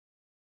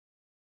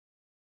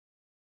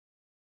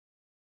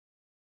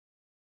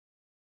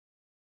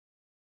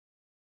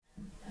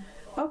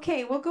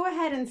Okay, we'll go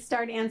ahead and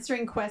start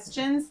answering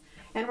questions.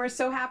 And we're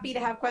so happy to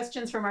have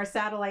questions from our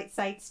satellite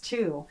sites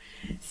too.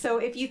 So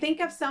if you think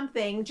of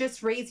something,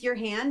 just raise your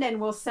hand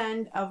and we'll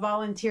send a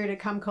volunteer to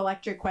come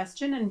collect your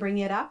question and bring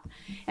it up.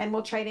 And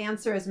we'll try to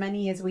answer as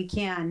many as we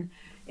can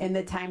in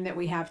the time that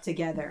we have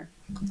together.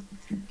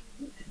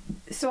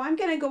 So I'm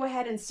going to go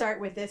ahead and start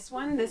with this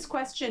one. This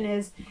question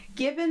is,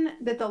 given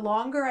that the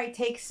longer I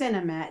take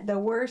Sinemet, the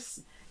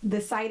worse the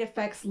side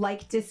effects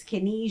like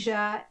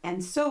dyskinesia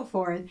and so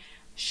forth,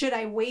 should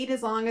I wait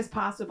as long as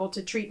possible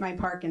to treat my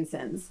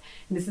Parkinson's?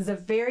 And this is a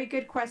very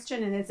good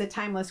question, and it's a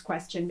timeless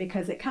question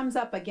because it comes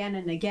up again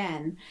and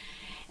again.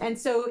 And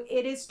so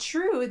it is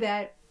true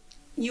that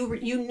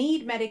you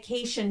need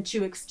medication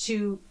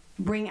to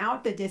bring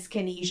out the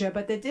dyskinesia,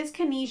 but the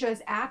dyskinesia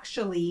is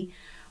actually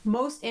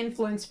most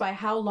influenced by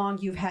how long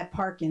you've had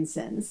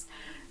Parkinson's.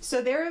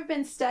 So there have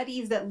been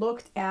studies that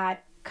looked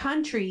at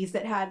countries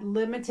that had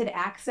limited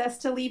access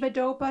to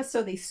levodopa,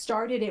 so they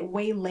started it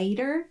way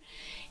later,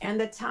 and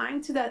the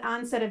time to the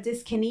onset of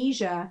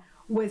dyskinesia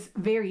was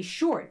very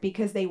short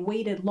because they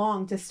waited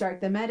long to start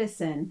the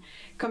medicine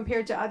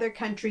compared to other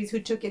countries who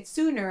took it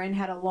sooner and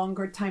had a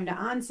longer time to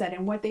onset.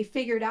 And what they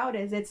figured out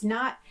is it's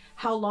not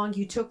how long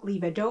you took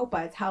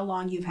levodopa, it's how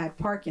long you've had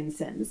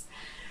Parkinson's.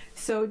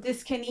 So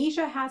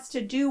dyskinesia has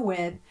to do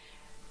with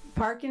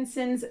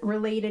Parkinson's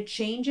related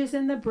changes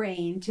in the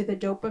brain to the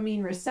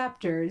dopamine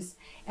receptors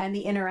and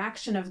the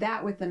interaction of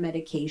that with the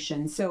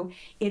medication. So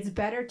it's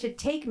better to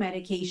take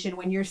medication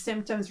when your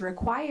symptoms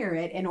require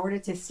it in order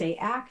to stay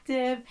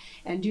active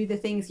and do the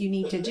things you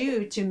need to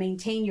do to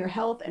maintain your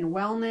health and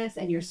wellness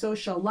and your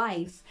social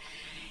life.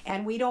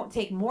 And we don't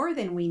take more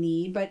than we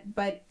need,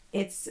 but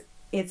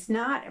it's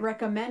not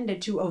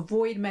recommended to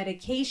avoid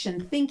medication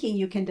thinking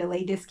you can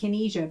delay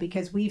dyskinesia,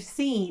 because we've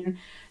seen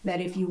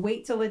that if you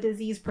wait till the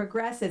disease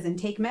progresses and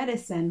take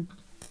medicine,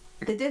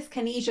 the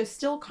dyskinesia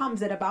still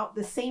comes at about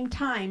the same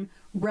time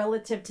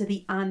relative to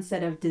the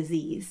onset of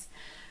disease.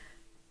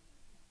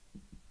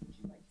 Would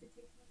you like to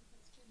take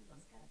one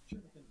question? Sure,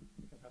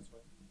 we can pass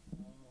away.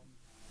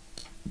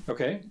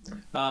 Okay,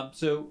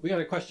 so we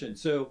got a question.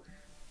 So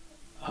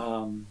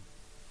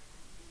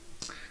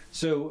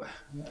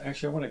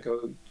actually I want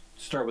to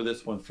start with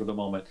this one for the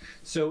moment.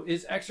 So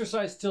is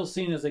exercise still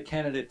seen as a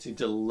candidate to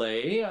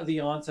delay the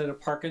onset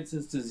of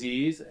Parkinson's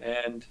disease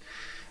and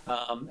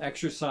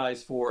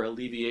exercise for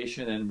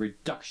alleviation and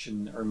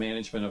reduction or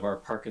management of our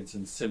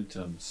Parkinson's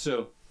symptoms?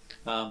 So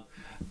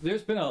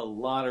there's been a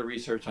lot of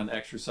research on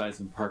exercise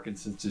and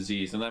Parkinson's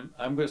disease, and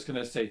I'm just going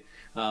to say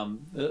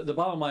the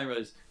bottom line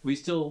is we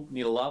still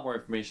need a lot more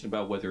information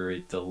about whether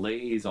it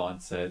delays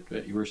onset.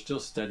 We're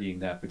still studying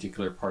that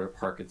particular part of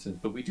Parkinson's,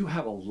 but we do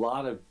have a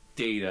lot of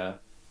data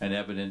and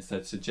evidence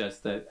that suggests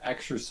that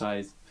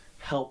exercise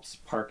helps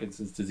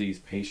Parkinson's disease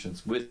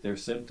patients with their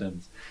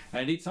symptoms.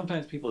 And indeed,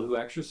 sometimes people who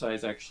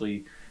exercise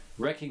actually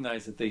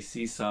recognize that they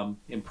see some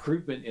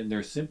improvement in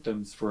their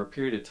symptoms for a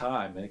period of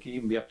time. And it can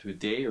even be up to a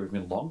day or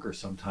even longer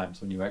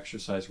sometimes when you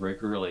exercise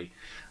regularly.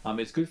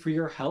 It's good for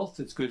your health.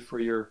 It's good for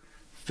your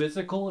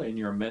physical and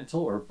your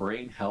mental or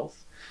brain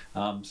health.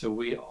 So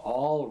we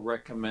all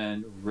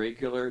recommend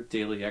regular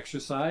daily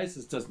exercise.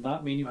 This does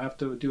not mean you have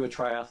to do a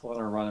triathlon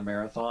or run a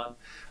marathon.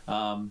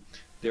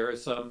 There are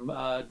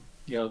some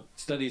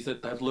studies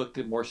that have looked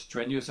at more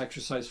strenuous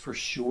exercise for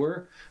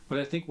sure, but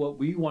I think what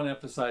we want to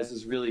emphasize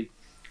is really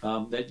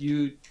that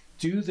you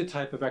do the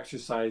type of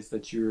exercise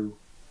that you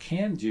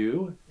can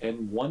do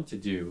and want to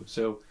do.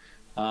 So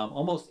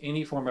almost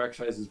any form of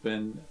exercise has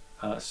been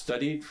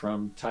studied,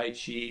 from Tai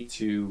Chi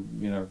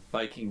to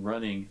biking,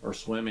 running, or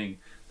swimming.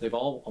 They've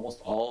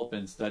almost all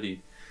been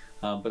studied.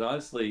 But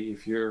honestly,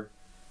 if you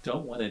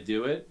don't want to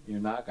do it, you're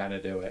not going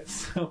to do it.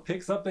 So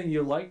pick something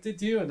you like to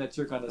do and that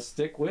you're going to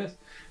stick with,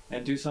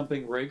 and do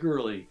something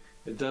regularly.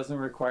 It doesn't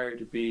require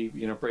to be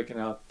breaking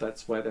out that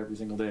sweat every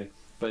single day,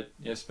 but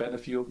spend a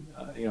few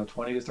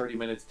 20 to 30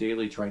 minutes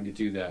daily trying to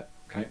do that.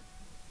 Okay.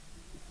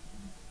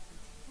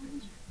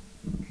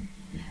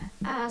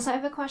 So I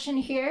have a question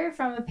here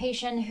from a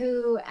patient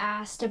who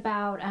asked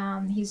about,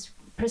 he's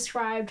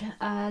prescribed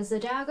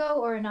Xadago,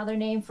 or another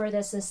name for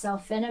this is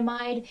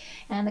sulfonamide,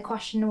 and the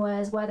question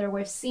was whether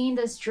we've seen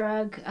this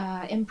drug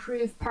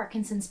improve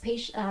Parkinson's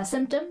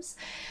symptoms.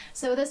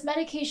 So this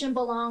medication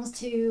belongs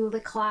to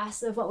the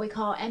class of what we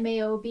call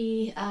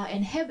MAOB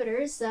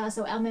inhibitors.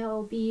 So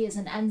MAOB is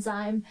an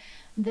enzyme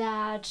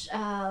that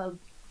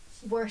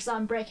works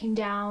on breaking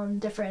down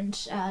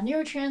different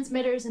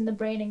neurotransmitters in the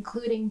brain,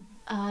 including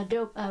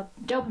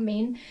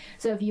dopamine.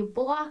 So if you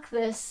block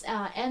this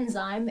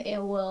enzyme, it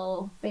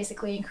will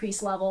basically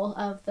increase level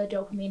of the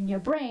dopamine in your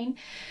brain.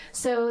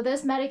 So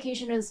this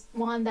medication is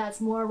one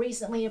that's more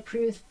recently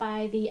approved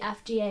by the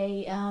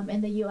FDA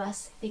in the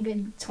US, I think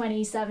in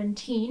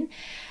 2017.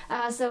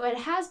 So it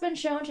has been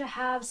shown to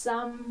have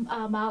some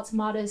mild to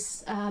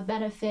modest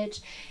benefit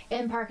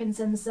in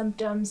Parkinson's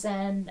symptoms,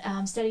 and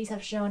studies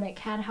have shown it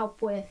can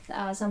help with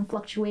some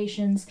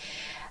fluctuations.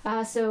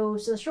 So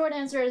the short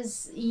answer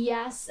is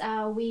yes.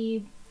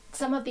 We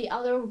some of the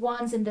other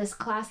ones in this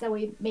class that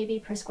we maybe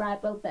prescribe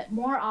a little bit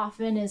more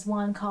often is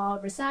one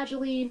called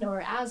Rasagiline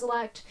or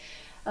Azilect,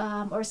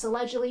 or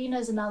Selegiline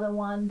is another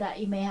one that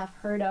you may have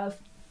heard of.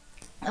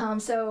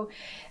 So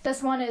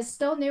this one is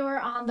still newer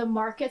on the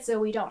market, so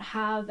we don't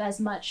have as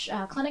much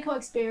clinical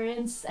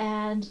experience,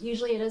 and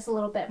usually it is a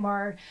little bit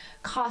more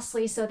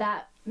costly, so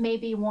that may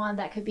be one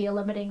that could be a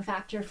limiting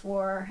factor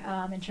for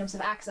in terms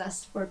of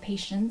access for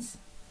patients.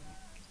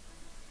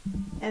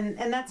 And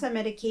that's a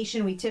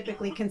medication we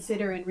typically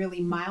consider in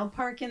really mild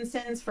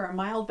Parkinson's for a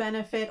mild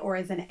benefit, or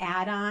as an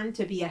add-on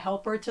to be a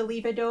helper to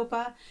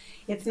levodopa.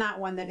 It's not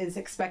one that is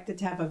expected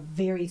to have a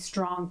very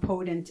strong,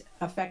 potent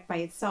effect by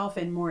itself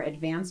in more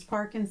advanced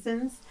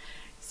Parkinson's.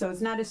 So it's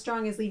not as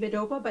strong as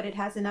levodopa, but it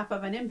has enough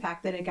of an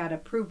impact that it got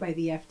approved by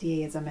the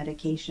FDA as a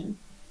medication.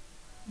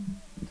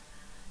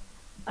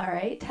 All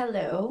right,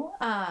 hello.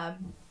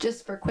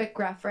 Just for quick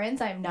reference,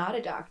 I'm not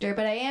a doctor,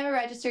 but I am a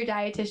registered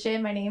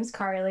dietitian. My name's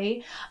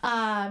Carly.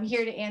 I'm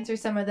here to answer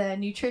some of the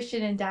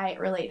nutrition and diet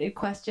related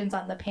questions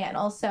on the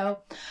panel. So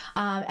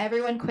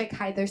everyone quick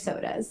hide their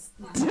sodas.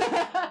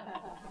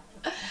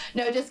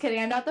 No, just kidding.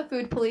 I'm not the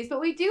food police,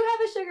 but we do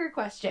have a sugar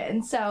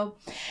question. So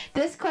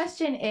this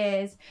question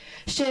is,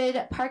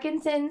 should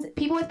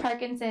people with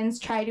Parkinson's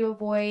try to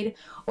avoid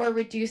or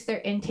reduce their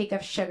intake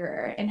of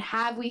sugar? And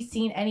have we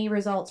seen any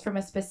results from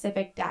a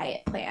specific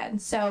diet plan?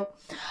 So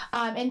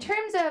in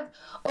terms of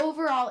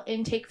overall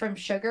intake from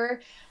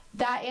sugar,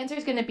 that answer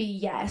is going to be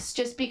yes,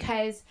 just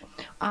because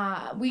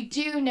we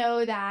do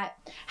know that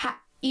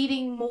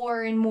eating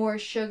more and more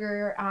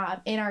sugar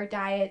in our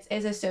diets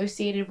is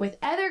associated with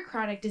other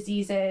chronic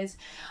diseases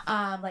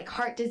like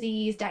heart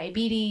disease,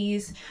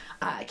 diabetes,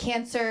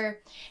 cancer,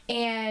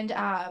 and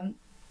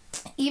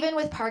even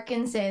with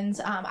Parkinson's,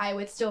 I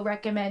would still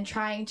recommend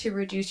trying to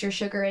reduce your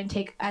sugar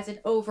intake as an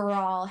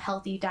overall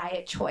healthy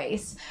diet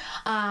choice.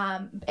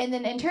 And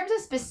then in terms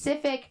of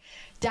specific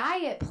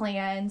diet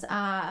plans,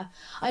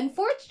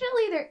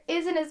 unfortunately there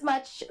isn't as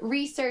much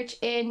research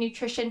in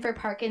nutrition for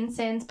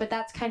Parkinson's, but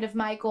that's kind of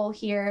my goal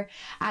here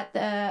at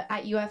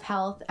UF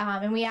Health.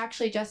 And we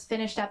actually just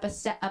finished up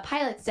a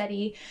pilot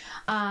study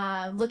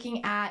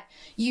looking at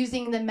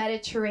using the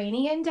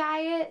Mediterranean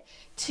diet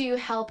to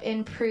help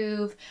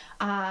improve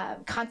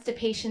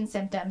constipation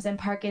symptoms in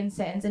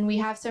Parkinson's. And we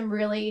have some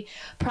really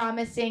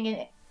promising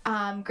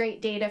and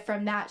great data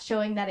from that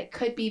showing that it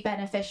could be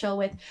beneficial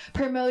with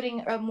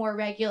promoting a more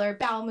regular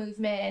bowel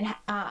movement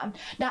and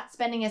not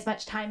spending as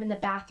much time in the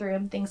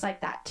bathroom, things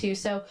like that too.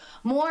 So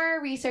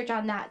more research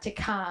on that to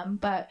come,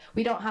 but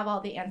we don't have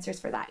all the answers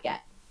for that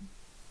yet.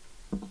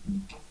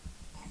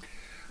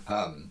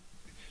 I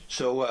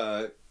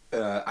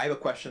have a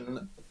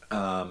question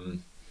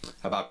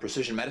about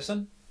precision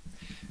medicine.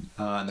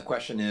 And the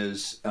question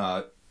is,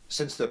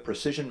 since the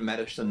precision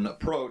medicine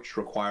approach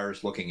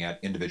requires looking at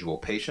individual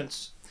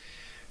patients,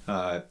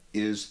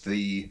 is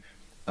the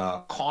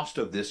cost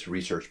of this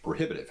research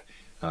prohibitive?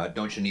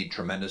 Don't you need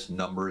tremendous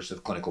numbers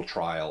of clinical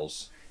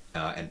trials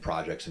and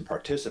projects and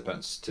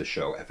participants to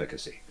show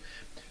efficacy?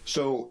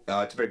 So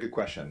it's a very good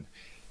question.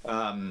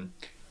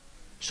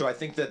 So I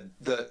think that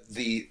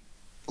the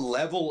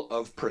level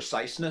of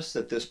preciseness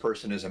that this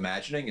person is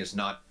imagining is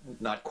not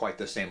quite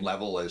the same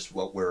level as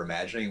what we're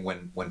imagining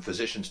when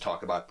physicians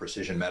talk about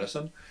precision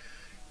medicine.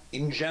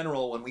 In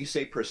general, when we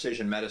say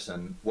precision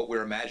medicine, what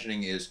we're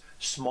imagining is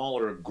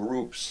smaller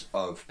groups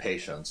of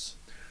patients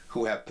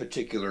who have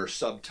particular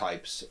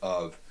subtypes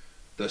of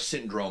the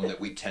syndrome that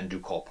we tend to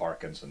call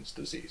Parkinson's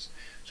disease.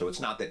 So it's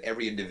not that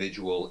every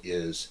individual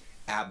is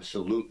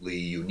absolutely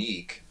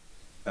unique.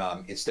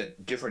 It's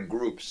that different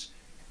groups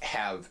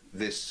have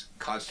this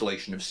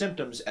constellation of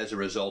symptoms as a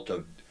result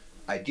of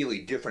ideally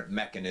different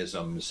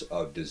mechanisms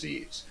of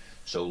disease.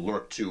 So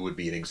LRRK2 would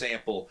be an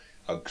example,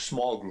 a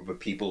small group of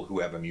people who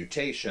have a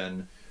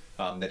mutation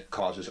that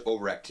causes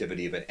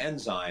overactivity of an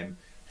enzyme,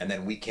 and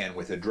then we can,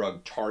 with a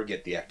drug,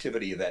 target the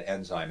activity of that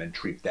enzyme and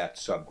treat that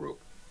subgroup.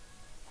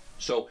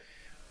 So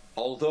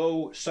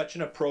although such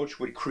an approach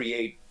would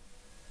create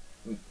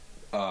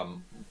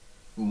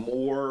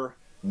more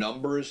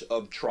numbers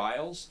of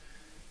trials,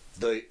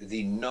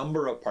 the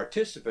number of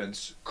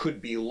participants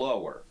could be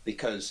lower,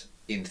 because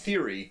in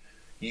theory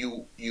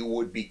you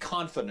would be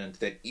confident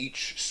that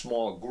each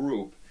small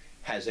group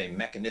has a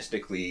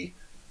mechanistically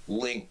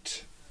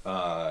linked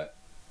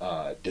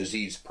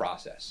disease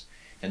process,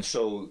 and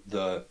so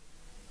the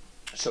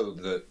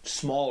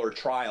smaller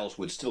trials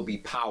would still be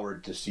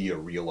powered to see a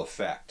real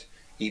effect,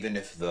 even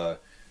if the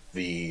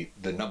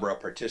number of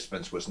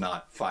participants was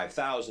not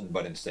 5,000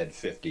 but instead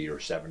 50 or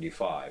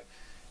 75.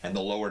 And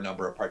the lower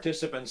number of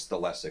participants, the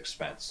less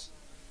expense.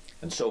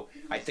 And so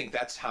I think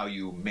that's how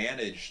you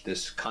manage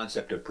this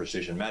concept of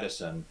precision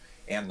medicine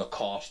and the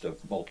cost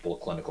of multiple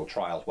clinical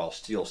trials while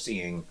still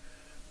seeing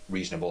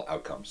reasonable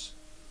outcomes.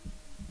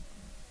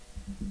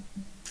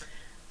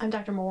 I'm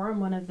Dr. Moore. I'm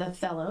one of the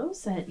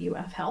fellows at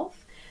UF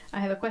Health.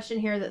 I have a question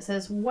here that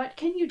says, what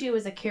can you do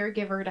as a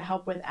caregiver to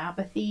help with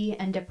apathy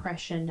and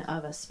depression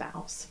of a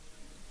spouse?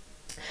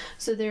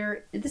 So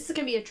this is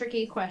going to be a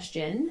tricky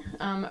question.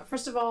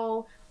 First of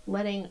all,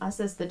 letting us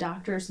as the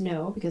doctors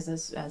know, because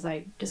as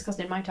I discussed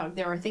in my talk,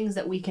 there are things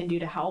that we can do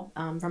to help,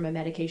 from a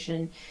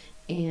medication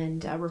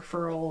and a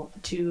referral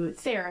to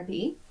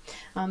therapy,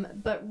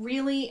 but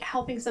really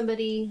helping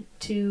somebody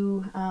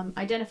to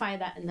identify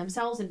that in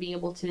themselves and be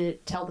able to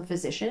tell the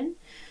physician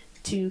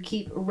to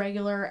keep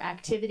regular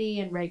activity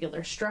and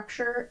regular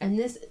structure. And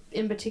this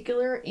in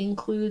particular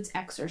includes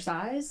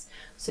exercise.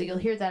 So you'll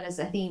hear that as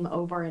a theme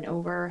over and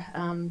over.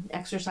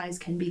 Exercise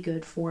can be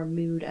good for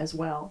mood as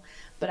well.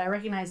 But I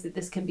recognize that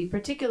this can be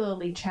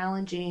particularly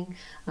challenging,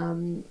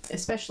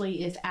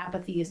 especially if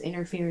apathy is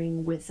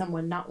interfering with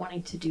someone not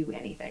wanting to do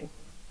anything.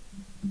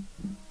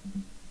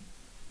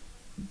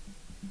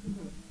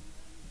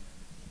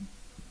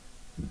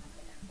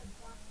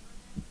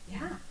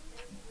 Yeah.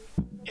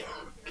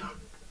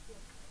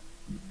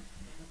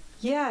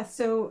 Yeah,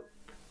 so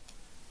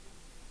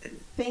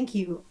thank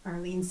you,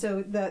 Arlene.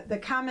 So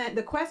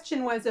the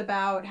question was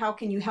about how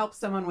can you help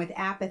someone with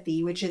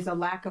apathy, which is a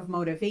lack of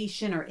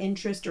motivation or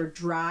interest or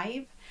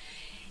drive.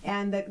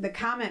 And the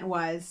comment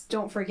was,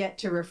 don't forget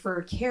to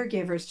refer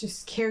caregivers to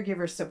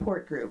caregiver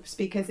support groups,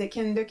 because there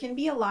can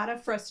be a lot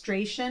of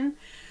frustration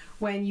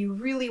when you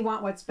really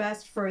want what's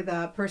best for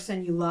the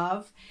person you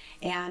love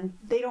and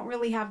they don't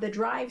really have the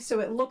drive,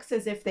 so it looks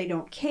as if they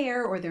don't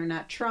care or they're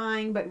not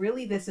trying, but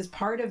really this is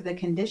part of the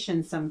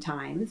condition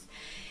sometimes.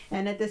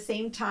 And at the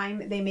same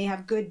time, they may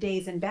have good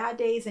days and bad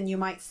days, and you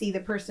might see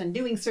the person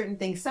doing certain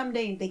things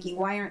someday and thinking,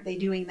 why aren't they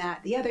doing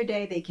that the other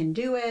day? They can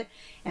do it,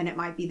 and it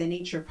might be the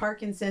nature of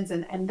Parkinson's,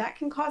 and that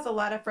can cause a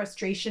lot of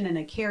frustration in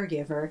a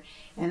caregiver,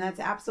 and that's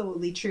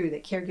absolutely true,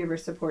 that caregiver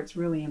support's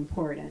really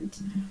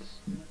important.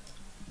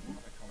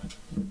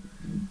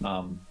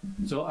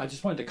 So I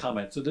just wanted to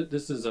comment. So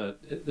this is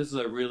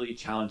a really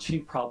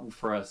challenging problem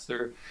for us.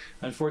 There,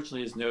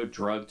 unfortunately, is no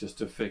drug just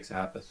to fix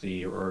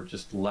apathy or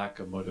just lack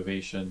of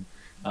motivation.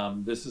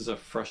 This is a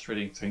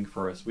frustrating thing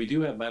for us. We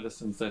do have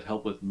medicines that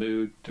help with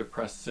mood,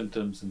 depressed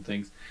symptoms, and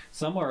things.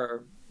 Some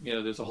are,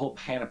 there's a whole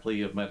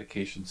panoply of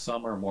medications.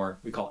 Some are more,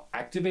 we call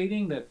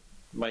activating, that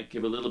might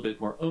give a little bit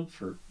more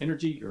oomph or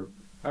energy, or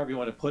however you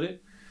want to put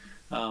it.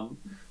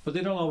 But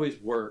they don't always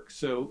work.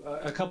 So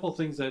a couple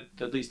things that,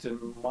 at least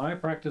in my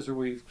practice, or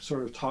we've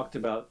sort of talked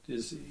about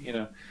is,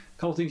 a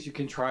couple things you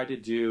can try to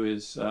do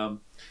is, I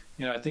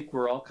think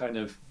we're all kind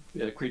of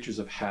creatures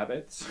of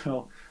habit.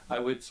 So I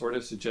would sort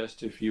of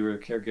suggest, if you're a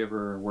caregiver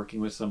or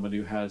working with someone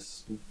who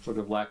has sort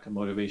of lack of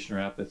motivation or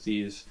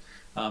apathy, is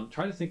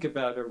try to think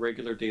about a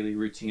regular daily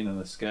routine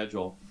and a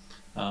schedule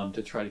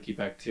to try to keep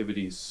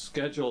activities.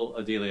 Schedule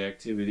a daily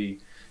activity.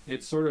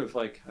 It's sort of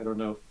like, I don't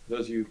know,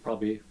 those of you,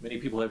 probably many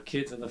people have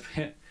kids in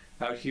the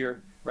out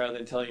here, rather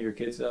than telling your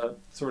kids,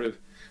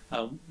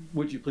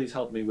 would you please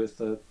help me with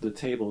the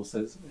table,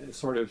 says,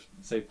 sort of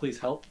say, please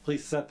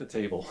set the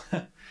table.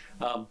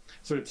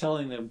 Sort of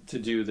telling them to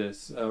do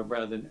this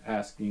rather than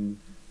asking.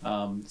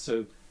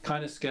 So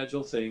kind of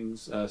schedule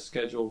things,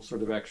 schedule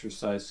sort of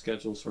exercise,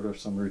 schedule sort of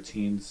some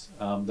routines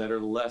that are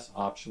less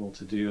optional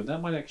to do. And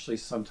that might actually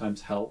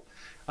sometimes help.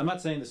 I'm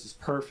not saying this is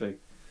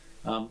perfect,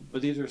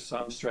 but these are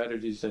some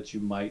strategies that you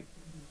might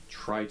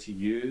try to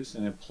use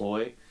and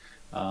employ,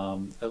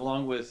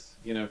 along with,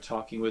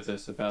 talking with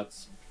us about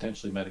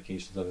potentially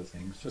medications, other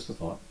things. Just a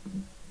thought.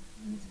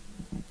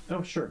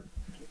 Oh, sure.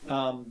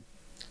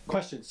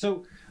 Question.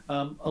 So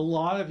a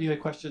lot of you had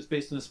questions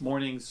based on this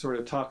morning's sort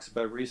of talks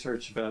about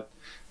research about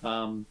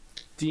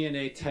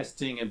DNA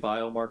testing and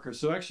biomarkers.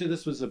 So actually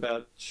this was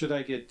about, should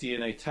I get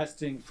DNA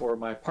testing for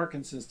my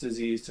Parkinson's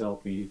disease to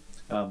help me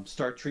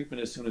start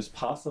treatment as soon as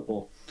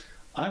possible?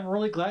 I'm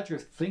really glad you're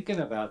thinking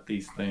about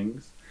these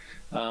things.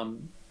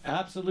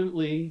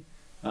 Absolutely.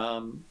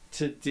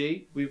 To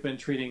date, we've been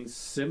treating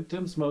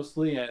symptoms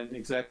mostly, and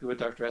exactly what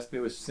Dr. Espy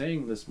was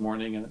saying this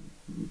morning, and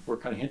we're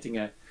kind of hinting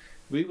at,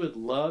 we would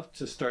love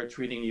to start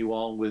treating you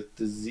all with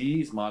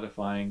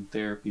disease-modifying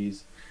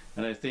therapies.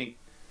 And I think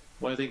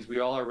one of the things we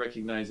all are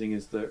recognizing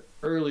is the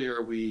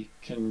earlier we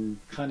can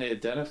kind of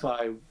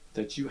identify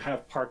that you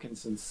have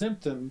Parkinson's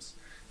symptoms,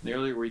 the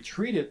earlier we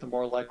treat it, the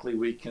more likely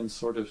we can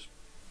sort of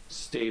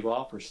stave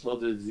off or slow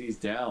the disease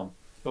down.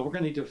 But we're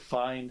going to need to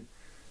find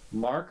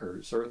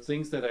markers or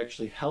things that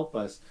actually help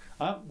us.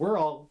 We're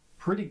all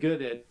pretty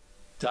good at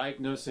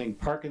diagnosing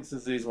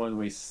Parkinson's disease when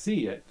we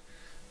see it,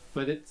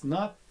 but that's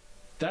not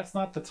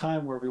the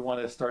time where we want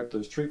to start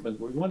those treatments.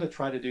 What we want to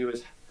try to do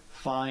is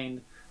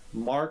find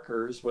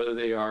markers, whether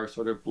they are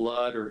sort of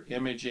blood or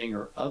imaging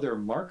or other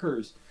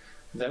markers,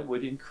 that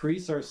would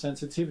increase our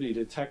sensitivity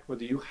to detect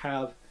whether you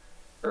have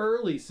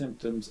early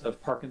symptoms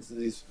of Parkinson's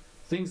disease,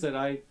 things that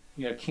I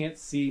can't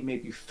see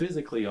maybe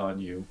physically on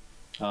you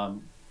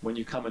when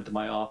you come into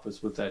my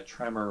office with that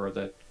tremor or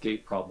that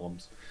gait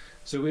problems.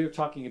 So we were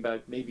talking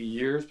about maybe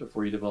years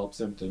before you develop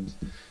symptoms.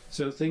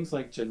 So things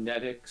like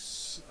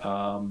genetics,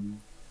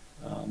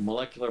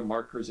 molecular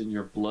markers in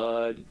your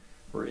blood,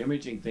 or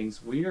imaging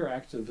things, we are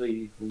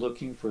actively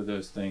looking for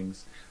those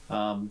things.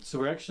 So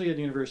we're actually at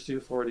the University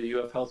of Florida,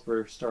 UF Health,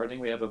 we're starting.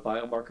 We have a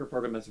biomarker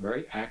program that's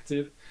very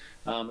active.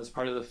 As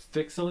part of the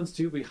Fixel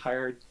Institute, we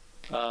hired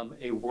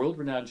a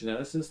world-renowned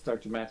geneticist,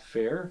 Dr. Matt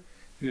Fair,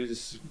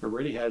 who's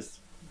already has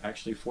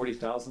actually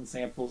 40,000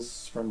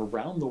 samples from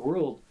around the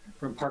world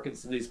from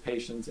Parkinson's disease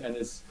patients and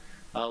is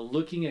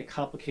looking at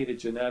complicated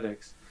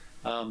genetics.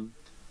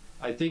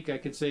 I think I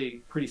could say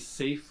pretty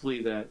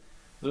safely that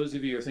those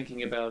of you who are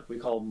thinking about we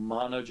call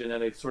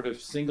monogenetic, sort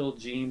of single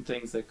gene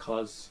things that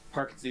cause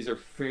Parkinson's disease are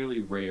fairly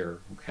rare,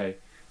 okay?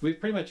 We've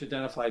pretty much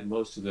identified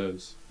most of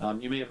those.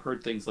 You may have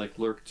heard things like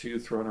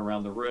LRRK2 thrown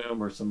around the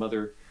room or some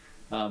other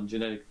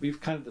genetic.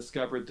 We've kind of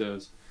discovered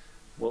those.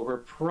 What we're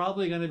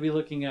probably going to be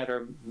looking at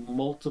are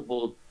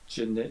multiple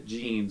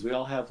genes. We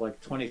all have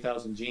like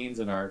 20,000 genes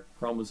in our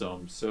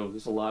chromosomes, so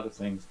there's a lot of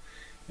things.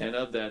 And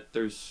of that,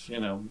 there's, you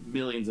know,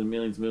 millions and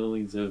millions and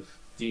millions of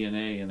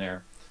DNA in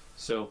there.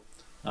 So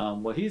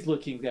what he's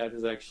looking at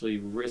is actually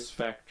risk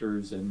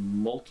factors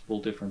and multiple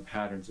different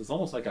patterns. It's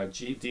almost like a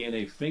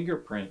DNA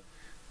fingerprint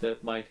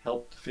that might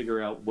help to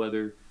figure out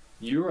whether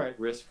you're at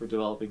risk for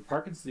developing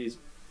Parkinson's disease,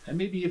 and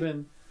maybe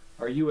even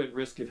are you at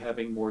risk of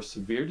having more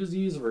severe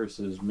disease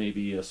versus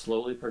maybe a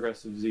slowly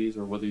progressive disease,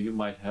 or whether you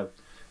might have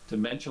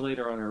dementia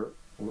later on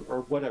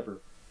or whatever.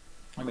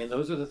 I mean,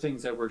 those are the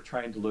things that we're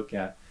trying to look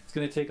at. It's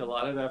going to take a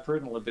lot of effort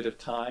and a little bit of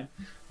time,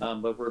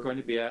 but we're going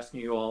to be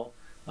asking you all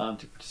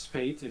to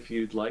participate if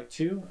you'd like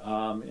to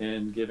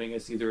in giving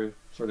us either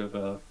sort of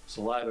a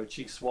saliva,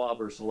 cheek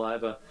swab, or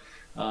saliva,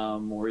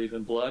 or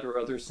even blood or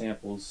other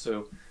samples.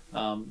 So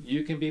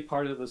you can be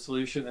part of the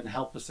solution and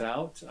help us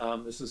out.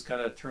 This is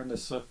kind of turn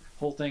this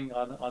whole thing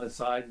on its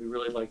side. We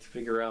really like to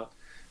figure out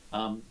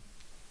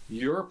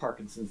your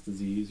Parkinson's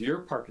disease, your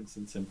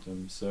Parkinson's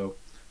symptoms. So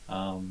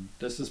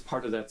this is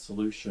part of that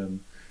solution.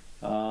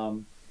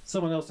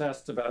 Someone else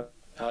asked about,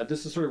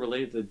 this is sort of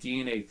related to the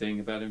DNA thing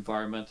about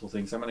environmental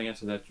things. I'm going to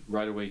answer that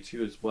right away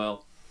too as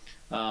well.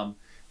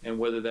 And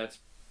whether that's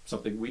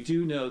something, we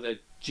do know that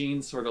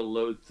genes sort of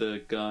load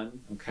the gun,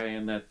 okay,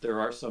 and that there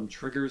are some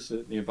triggers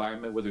in the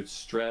environment, whether it's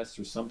stress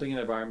or something in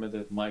the environment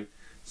that might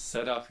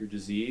set off your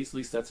disease. At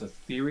least that's a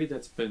theory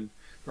that's been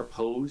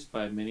proposed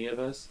by many of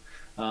us.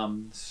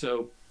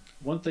 So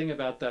one thing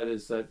about that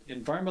is that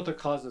environmental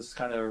causes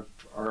kind of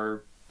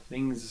are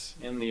things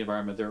in the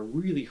environment. They're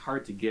really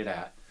hard to get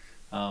at.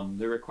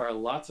 They require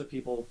lots of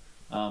people,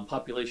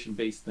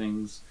 population-based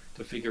things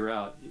to figure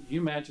out. You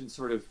imagine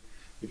sort of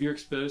if you're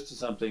exposed to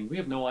something, we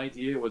have no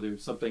idea whether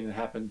it's something that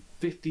happened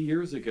 50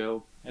 years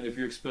ago, and if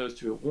you're exposed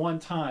to it one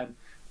time,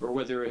 or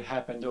whether it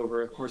happened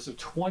over a course of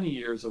 20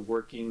 years of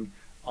working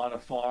on a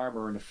farm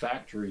or in a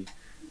factory.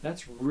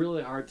 That's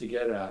really hard to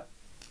get at.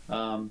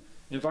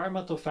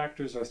 Environmental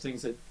factors are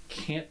things that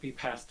can't be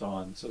passed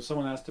on. So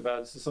someone asked about,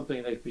 this is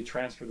something that could be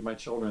transferred to my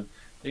children.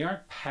 They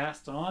aren't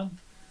passed on,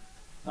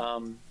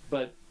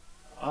 but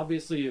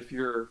obviously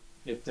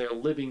if they're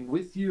living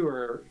with you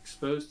or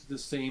exposed to the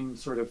same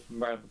sort of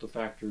environmental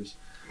factors,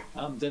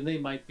 then they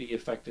might be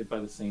affected by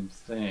the same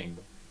thing,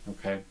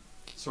 okay?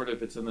 Sort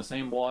of it's in the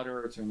same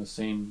water, it's in the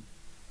same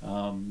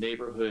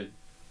neighborhood,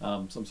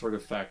 some sort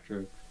of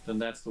factor, then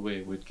that's the way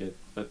it would get.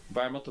 But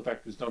environmental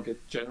factors don't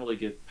generally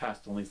get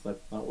passed on, at least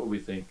that's not what we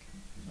think.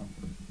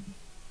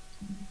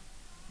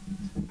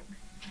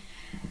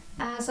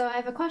 So I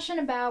have a question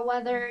about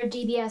whether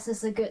DBS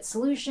is a good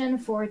solution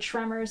for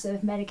tremors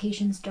if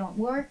medications don't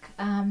work.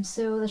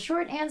 So the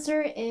short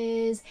answer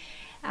is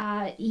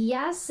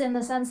yes, in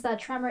the sense that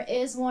tremor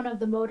is one of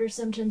the motor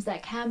symptoms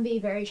that can be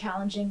very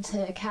challenging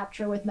to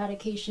capture with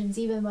medications,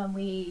 even when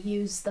we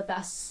use the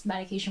best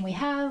medication we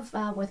have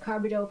with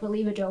carbidopa,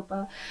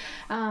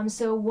 levodopa.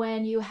 So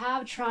when you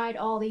have tried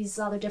all these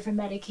other different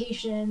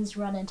medications,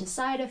 run into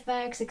side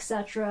effects,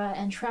 etc.,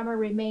 and tremor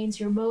remains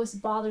your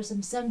most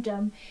bothersome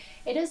symptom,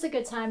 it is a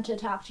good time to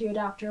talk to your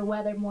doctor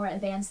whether more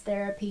advanced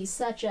therapies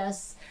such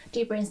as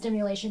deep brain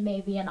stimulation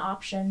may be an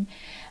option.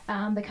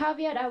 The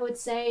caveat I would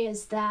say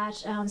is that,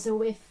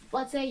 so if,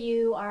 let's say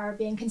you are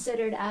being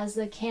considered as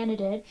a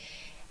candidate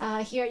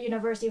here at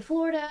University of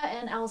Florida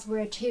and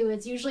elsewhere too,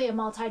 it's usually a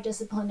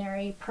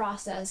multidisciplinary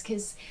process,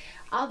 because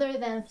other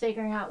than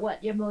figuring out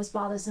what your most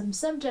bothersome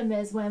symptom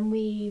is, when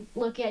we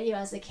look at you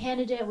as a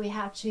candidate, we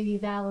have to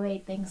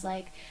evaluate things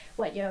like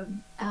what your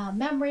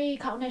memory,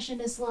 cognition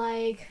is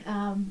like.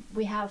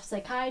 We have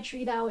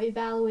psychiatry that will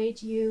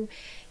evaluate you.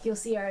 You'll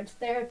see our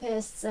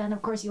therapists, and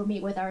of course you'll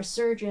meet with our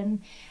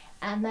surgeon.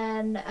 And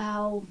then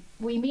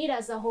we meet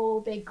as a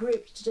whole big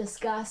group to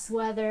discuss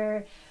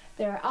whether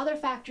there are other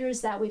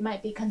factors that we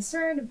might be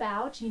concerned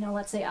about, you know,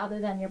 let's say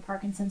other than your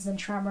Parkinson's and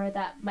tremor,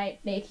 that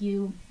might make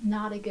you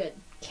not a good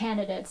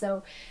candidate.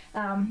 So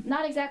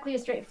not exactly a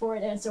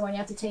straightforward answer when you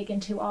have to take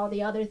into all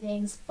the other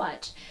things,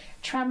 but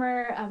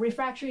tremor,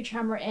 refractory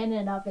tremor in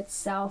and of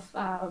itself,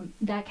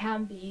 that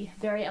can be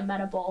very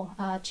amenable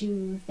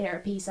to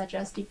therapy such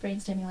as deep brain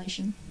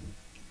stimulation.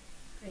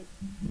 Great.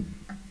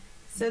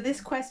 So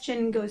this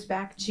question goes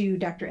back to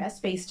Dr.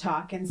 Espay's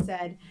talk and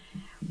said,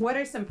 what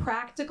are some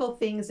practical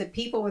things that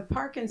people with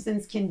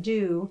Parkinson's can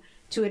do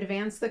to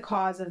advance the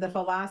cause of the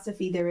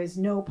philosophy there is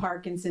no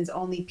Parkinson's,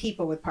 only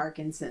people with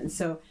Parkinson's.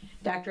 So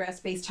Dr.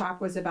 Espay's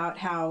talk was about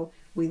how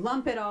we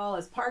lump it all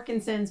as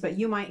Parkinson's, but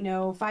you might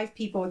know 5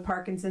 people with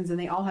Parkinson's and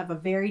they all have a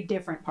very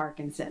different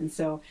Parkinson's.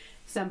 So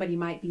somebody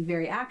might be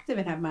very active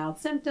and have mild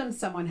symptoms,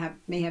 someone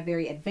may have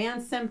very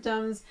advanced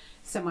symptoms,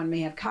 someone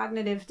may have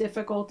cognitive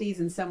difficulties,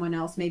 and someone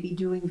else may be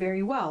doing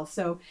very well.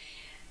 So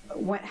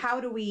how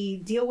do we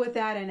deal with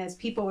that? And as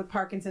people with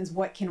Parkinson's,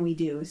 what can we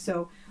do?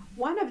 So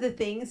one of the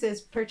things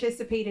is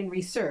participate in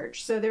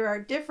research. So there are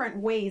different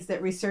ways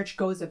that research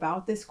goes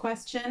about this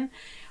question.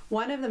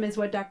 One of them is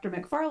what Dr.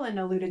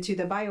 McFarland alluded to,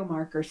 the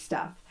biomarker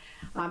stuff.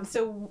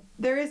 So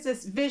there is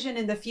this vision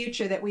in the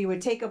future that we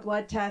would take a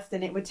blood test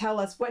and it would tell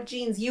us what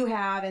genes you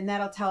have, and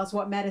that'll tell us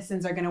what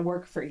medicines are going to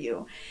work for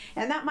you.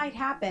 And that might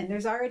happen.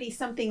 There's already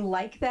something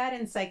like that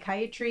in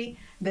psychiatry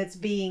that's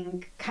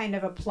being kind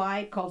of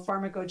applied called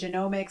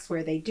pharmacogenomics,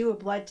 where they do a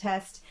blood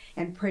test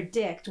and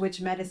predict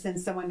which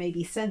medicines someone may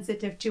be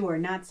sensitive to or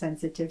not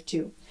sensitive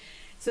to.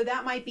 So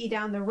that might be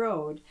down the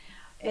road.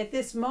 At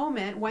this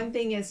moment, one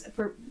thing is,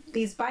 for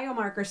these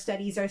biomarker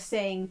studies are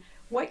saying,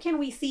 what can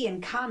we see in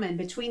common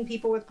between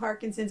people with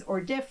Parkinson's or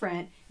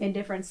different in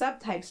different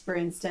subtypes, for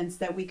instance,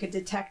 that we could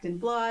detect in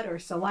blood or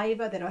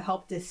saliva that'll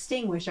help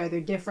distinguish? Are there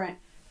different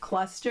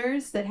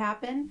clusters that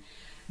happen?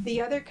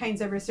 The other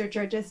kinds of research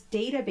are just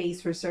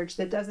database research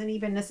that doesn't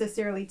even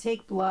necessarily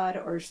take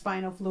blood or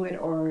spinal fluid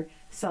or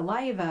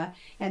saliva,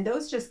 and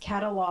those just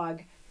catalog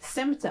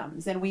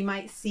symptoms. And we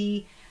might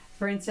see,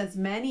 for instance,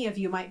 many of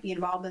you might be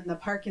involved in the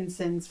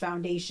Parkinson's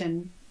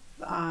Foundation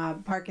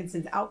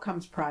Parkinson's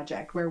Outcomes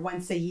Project, where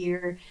once a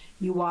year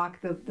you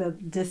walk the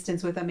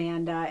distance with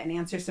Amanda and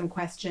answer some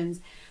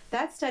questions.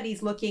 That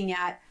study's looking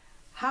at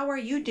how are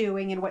you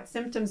doing and what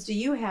symptoms do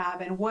you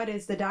have and what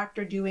is the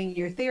doctor doing in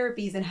your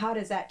therapies and how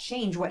does that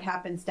change what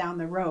happens down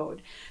the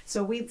road.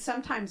 So we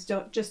sometimes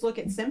don't just look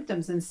at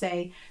symptoms and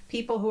say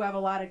people who have a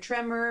lot of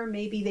tremor,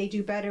 maybe they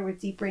do better with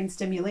deep brain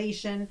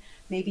stimulation,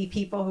 maybe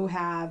people who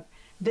have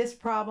this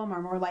problem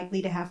are more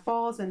likely to have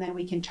falls, and then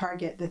we can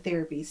target the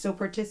therapy. So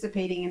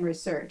participating in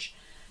research.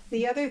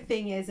 The other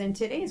thing is, in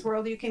today's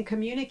world, you can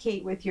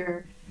communicate with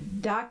your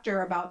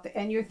doctor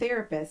and your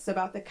therapist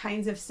about the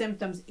kinds of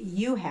symptoms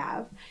you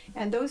have,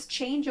 and those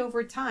change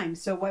over time.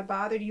 So what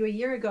bothered you a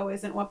year ago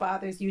isn't what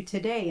bothers you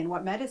today, and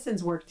what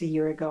medicines worked a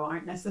year ago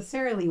aren't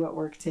necessarily what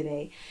work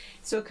today.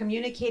 So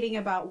communicating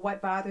about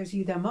what bothers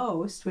you the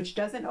most, which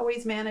doesn't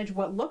always manage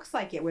what looks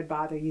like it would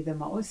bother you the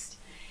most,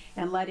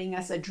 and letting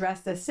us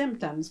address the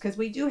symptoms, because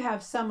we do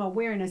have some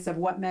awareness of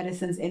what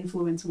medicines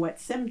influence what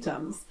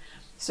symptoms.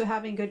 So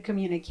having good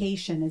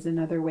communication is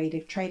another way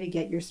to try to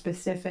get your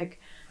specific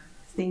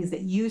things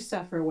that you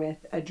suffer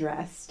with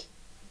addressed.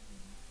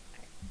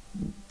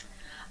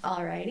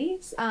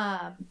 Alrighty.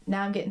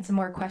 Now I'm getting some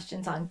more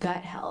questions on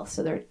gut health,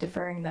 so they're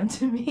deferring them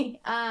to me.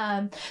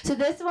 So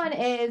this one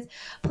is,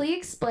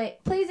 please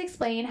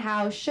explain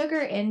how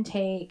sugar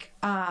intake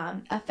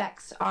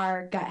affects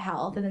our gut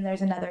health. And then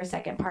there's another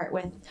second part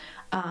with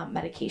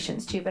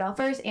medications too, but I'll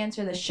first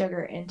answer the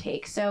sugar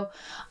intake. So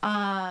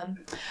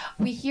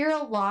we hear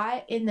a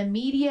lot in the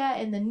media,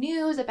 in the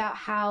news, about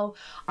how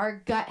our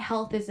gut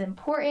health is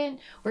important.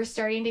 We're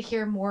starting to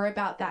hear more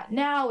about that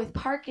now with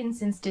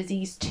Parkinson's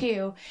disease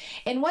too.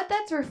 And what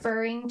that's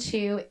referring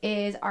to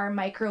is our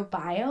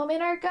microbiome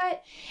in our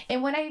gut.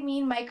 And when I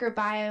mean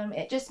microbiome,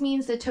 it just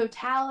means the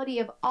totality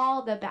of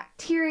all the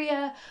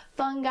bacteria,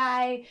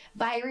 fungi,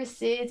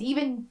 viruses,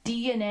 even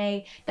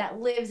DNA that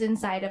lives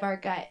inside of our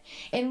gut.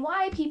 And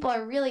why people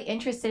are really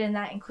interested in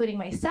that, including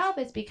myself,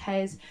 is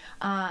because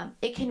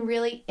it can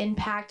really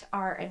impact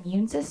our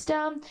immune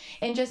system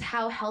and just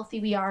how healthy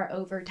we are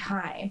over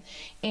time.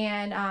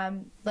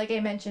 And like I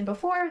mentioned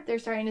before, they're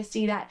starting to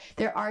see that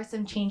there are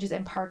some changes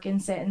in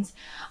Parkinson's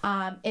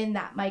in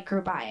that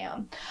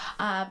microbiome.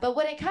 But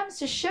when it comes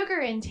to sugar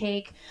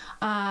intake,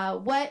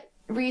 what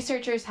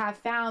researchers have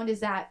found is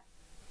that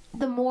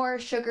the more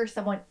sugar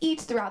someone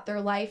eats throughout their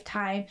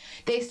lifetime,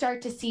 they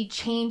start to see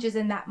changes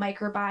in that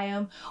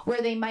microbiome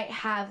where they might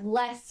have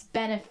less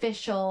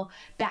beneficial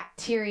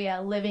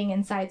bacteria living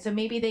inside. So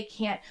maybe they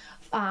can't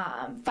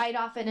fight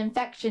off an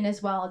infection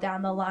as well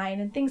down the line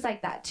and things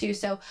like that too.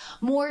 So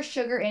more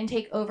sugar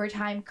intake over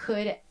time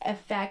could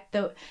affect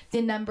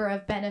the number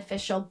of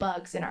beneficial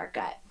bugs in our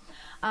gut.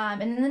 And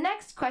then the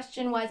next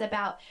question was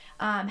about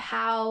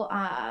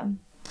how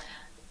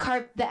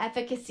the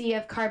efficacy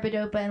of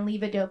carbidopa and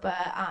levodopa,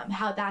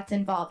 how that's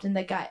involved in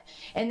the gut.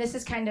 And this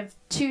is kind of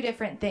two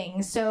different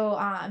things. So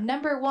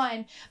number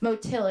one,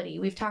 motility.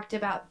 We've talked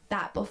about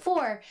that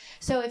before.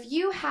 So if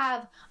you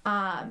have,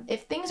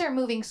 if things are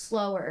moving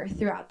slower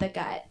throughout the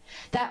gut,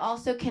 that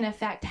also can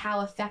affect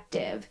how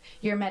effective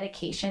your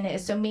medication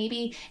is. So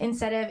maybe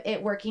instead of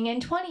it working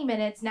in 20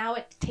 minutes, now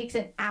it takes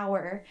an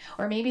hour,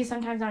 or maybe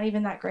sometimes not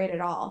even that great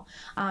at all,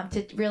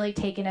 to really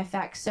take an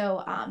effect.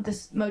 So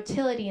this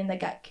motility in the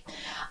gut.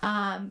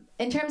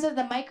 In terms of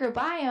the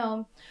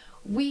microbiome,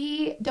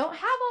 we don't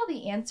have all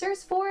the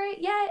answers for it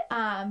yet,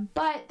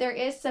 but there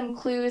is some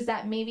clues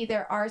that maybe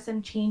there are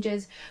some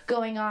changes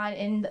going on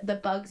in the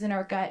bugs in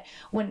our gut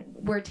when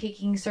we're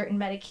taking certain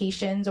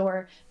medications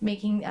or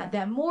making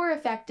them more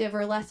effective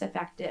or less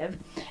effective.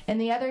 And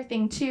the other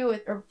thing too,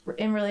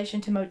 in relation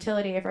to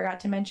motility, I forgot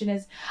to mention,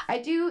 is I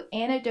do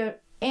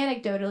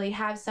anecdotally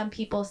have some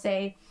people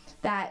say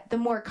that the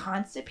more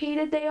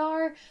constipated they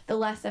are, the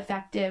less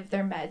effective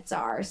their meds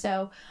are.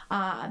 So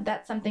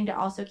that's something to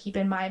also keep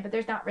in mind, but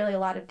there's not really a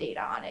lot of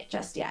data on it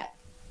just yet.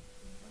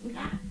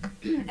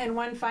 And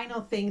one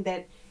final thing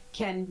that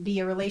can be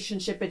a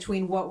relationship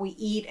between what we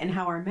eat and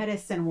how our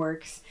medicine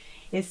works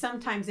is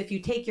sometimes if you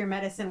take your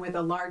medicine with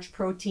a large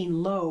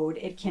protein load,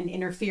 it can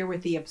interfere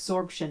with the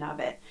absorption of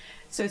it.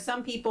 So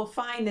some people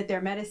find that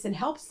their medicine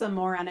helps them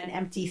more on an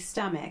empty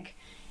stomach,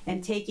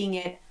 and taking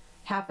it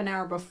half an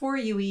hour before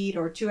you eat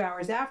or 2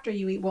 hours after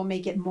you eat will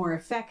make it more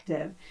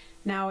effective.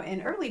 Now,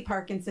 in early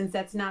Parkinson's,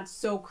 that's not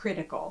so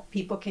critical.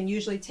 People can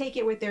usually take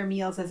it with their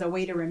meals as a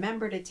way to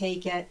remember to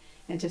take it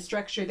and to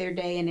structure their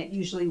day, and it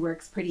usually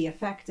works pretty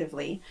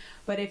effectively.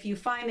 But if you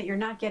find that you're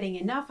not getting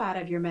enough out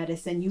of your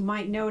medicine, you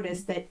might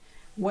notice that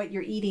what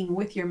you're eating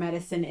with your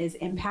medicine is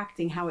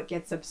impacting how it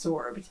gets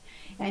absorbed.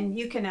 And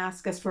you can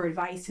ask us for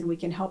advice, and we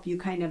can help you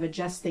kind of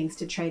adjust things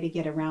to try to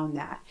get around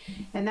that.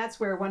 And that's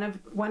where one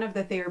of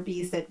the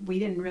therapies that we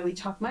didn't really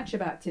talk much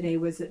about today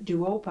was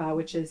duopa,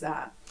 which is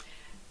a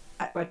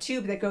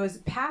tube that goes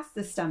past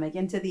the stomach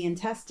into the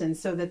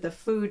intestines so that the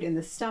food in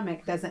the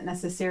stomach doesn't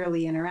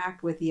necessarily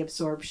interact with the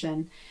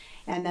absorption,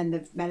 and then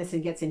the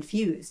medicine gets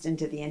infused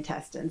into the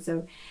intestine.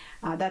 So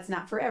that's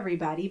not for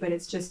everybody, but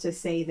it's just to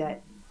say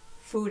that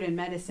food and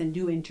medicine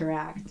do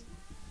interact.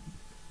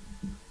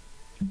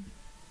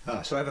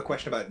 So I have a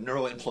question about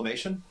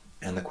neuroinflammation,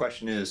 and the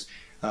question is,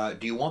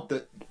 don't you want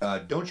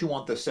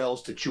the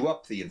cells to chew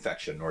up the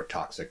infection or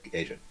toxic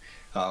agent?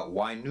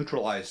 Why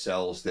neutralize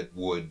cells that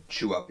would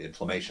chew up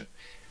inflammation?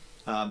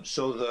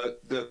 So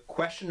the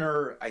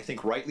questioner, I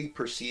think, rightly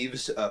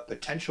perceives a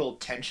potential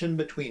tension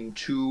between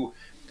two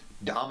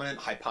dominant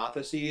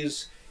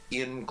hypotheses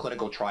in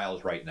clinical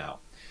trials right now.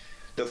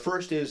 The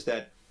first is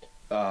that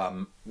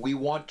we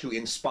want to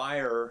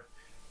inspire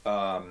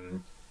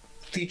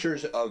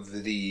features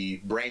of the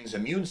brain's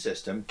immune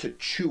system to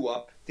chew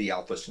up the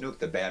alpha-synuclein,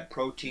 the bad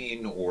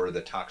protein or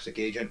the toxic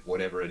agent,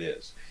 whatever it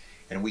is.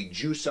 And we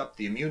juice up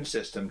the immune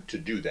system to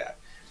do that.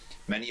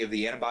 Many of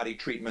the antibody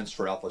treatments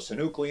for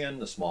alpha-synuclein,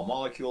 the small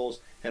molecules,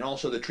 and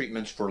also the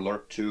treatments for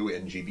LRRK2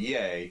 and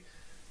GBA,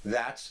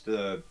 that's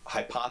the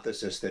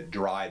hypothesis that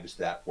drives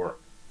that work.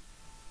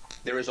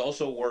 There is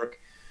also work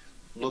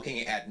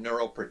looking at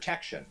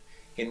neuroprotection,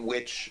 in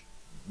which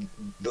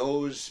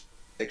those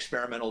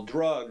experimental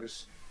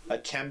drugs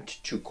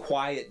attempt to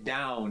quiet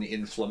down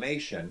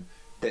inflammation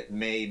that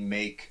may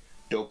make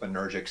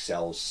dopaminergic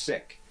cells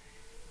sick.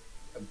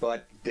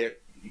 But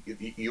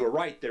you're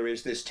right, there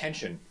is this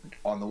tension.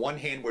 On the one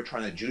hand, we're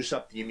trying to juice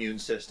up the immune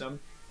system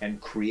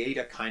and create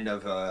a kind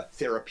of a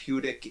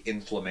therapeutic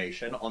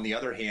inflammation. On the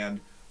other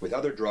hand, with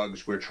other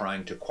drugs, we're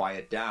trying to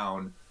quiet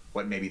down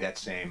what may be that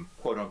same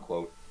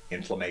quote-unquote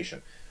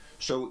inflammation.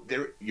 So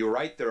you're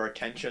right, there are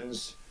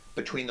tensions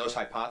between those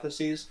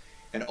hypotheses,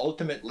 and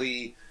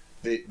ultimately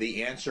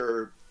the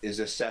answer is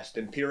assessed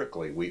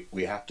empirically.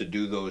 We have to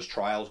do those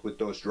trials with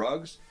those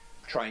drugs,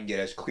 try and get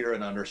as clear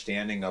an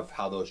understanding of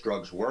how those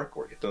drugs work,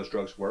 or if those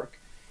drugs work,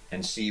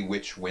 and see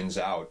which wins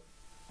out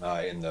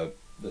in the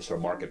sort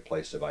of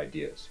marketplace of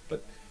ideas.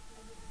 But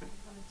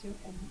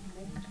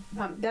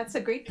that's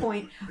a great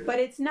point, but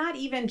it's not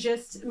even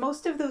just,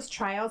 most of those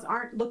trials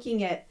aren't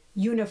looking at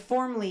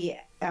uniformly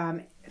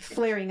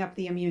flaring up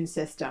the immune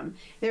system.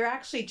 They're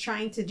actually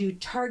trying to do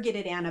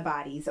targeted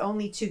antibodies,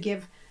 only to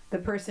give the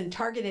person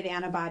targeted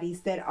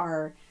antibodies that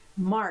are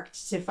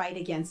marked to fight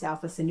against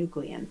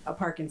alpha-synuclein, a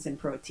Parkinson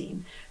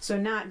protein. So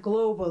not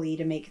globally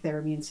to make their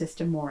immune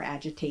system more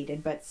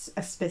agitated, but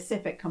a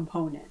specific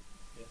component.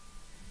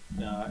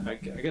 I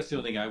guess the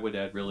only thing I would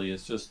add really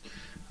is just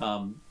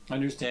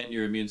understand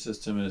your immune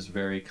system is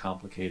very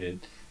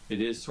complicated.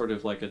 It is sort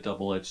of like a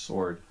double-edged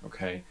sword,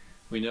 okay?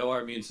 We know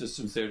our immune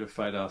system's there to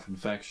fight off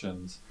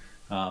infections,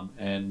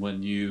 and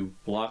when you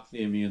block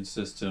the immune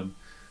system,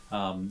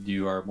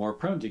 you are more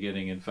prone to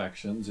getting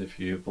infections. If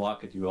you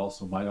block it, you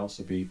might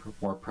also be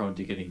more prone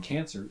to getting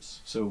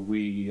cancers. So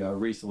we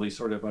recently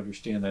sort of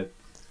understand that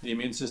the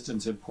immune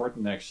system's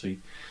important actually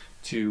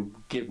to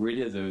get rid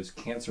of those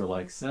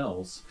cancer-like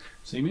cells.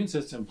 So the immune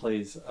system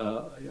plays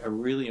a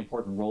really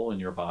important role in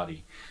your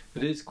body.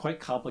 But it is quite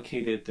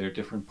complicated. There are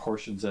different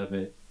portions of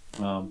it.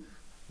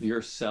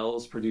 Your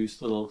cells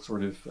produce little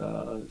sort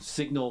of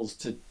signals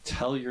to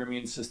tell your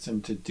immune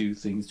system to do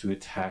things, to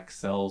attack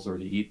cells or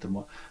to eat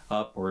them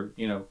up, or,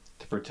 you know,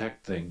 to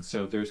protect things.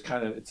 So there's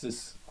it's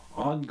this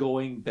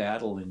ongoing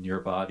battle in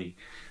your body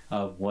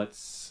of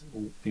what's,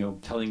 you know,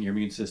 telling your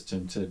immune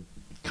system to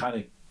kind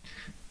of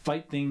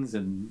fight things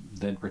and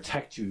then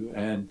protect you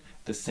and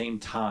at the same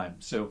time.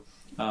 So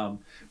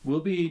We'll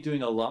be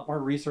doing a lot more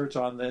research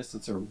on this.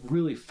 It's a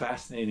really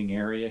fascinating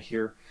area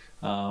here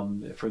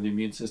for the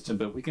immune system,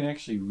 but we can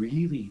actually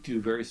really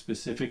do very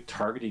specific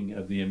targeting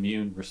of the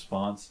immune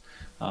response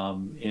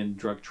in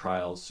drug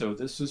trials. So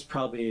this is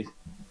probably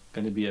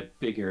going to be a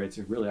big area.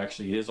 It really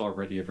actually is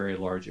already a very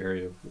large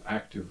area of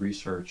active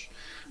research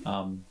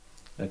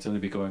that's going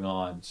to be going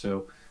on.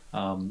 So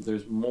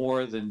there's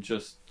more than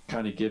just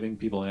kind of giving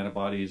people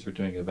antibodies or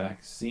doing a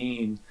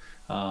vaccine.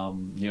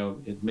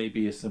 It may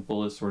be as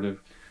simple as sort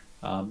of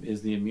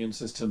is the immune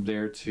system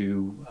there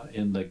to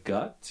in the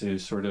gut to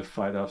sort of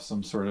fight off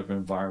some sort of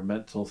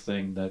environmental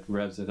thing that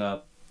revs it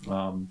up?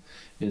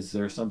 Is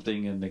there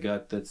something in the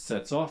gut that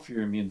sets off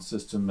your immune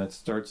system that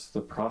starts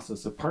the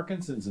process of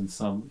Parkinson's in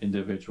some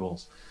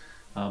individuals?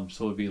 So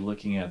we'll be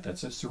looking at that.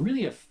 So it's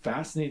really a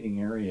fascinating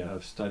area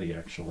of study,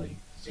 actually.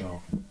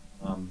 So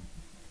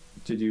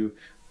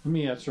let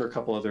me answer a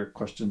couple other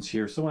questions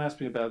here. Someone asked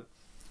me about,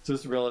 so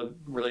this is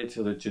related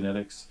to the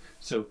genetics.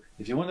 So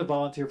if you want to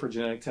volunteer for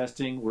genetic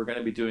testing, we're going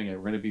to be doing it.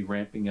 We're going to be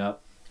ramping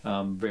up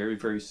very,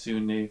 very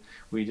soon.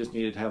 We just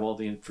needed to have all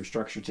the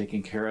infrastructure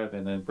taken care of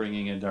and then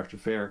bringing in Dr.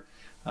 Fair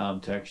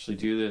to actually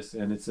do this.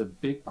 And it's a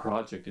big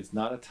project. It's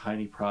not a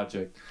tiny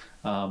project.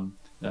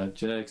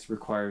 Genetics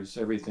requires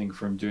everything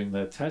from doing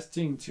the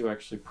testing to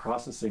actually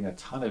processing a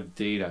ton of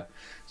data.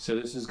 So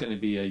this is going to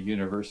be a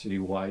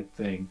university-wide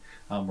thing.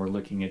 We're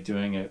looking at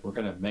doing it. We're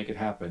going to make it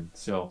happen.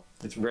 So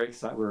it's very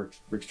exciting. We're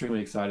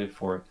extremely excited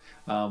for it.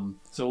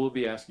 So we'll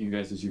be asking you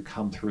guys as you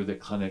come through the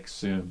clinic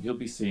soon. You'll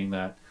be seeing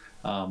that.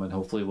 And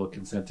hopefully we'll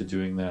consent to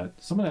doing that.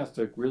 Someone asked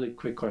a really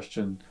quick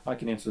question. I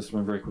can answer this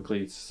one very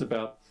quickly. It's just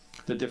about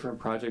the different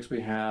projects we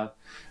have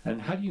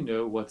and how do you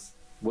know what's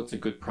a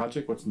good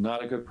project, what's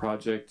not a good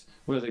project,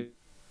 what are the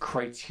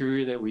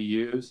criteria that we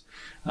use.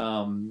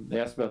 They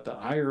asked about the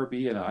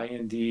IRB and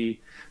IND.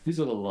 These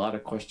are a lot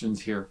of questions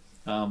here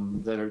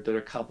that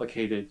are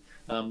complicated.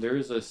 There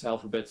is this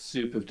alphabet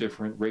soup of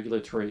different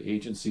regulatory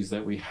agencies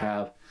that we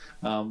have.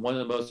 One of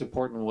the most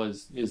important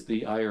is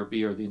the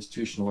IRB, or the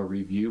Institutional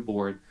Review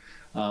Board.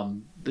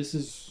 This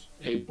is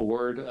a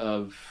board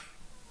of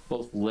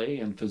both lay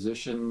and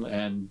physician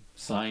and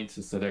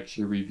scientists that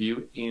actually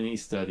review any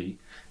study.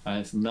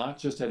 It's not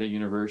just at a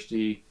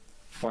university.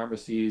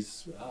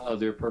 Pharmacies,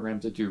 other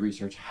programs that do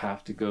research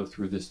have to go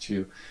through this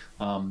too.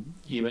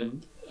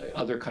 Even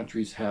other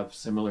countries have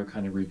similar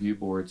kind of review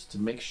boards to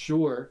make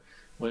sure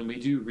when we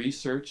do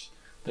research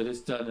that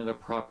it's done in a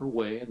proper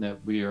way and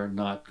that we are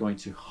not going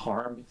to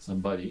harm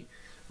somebody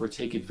or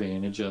take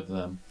advantage of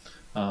them.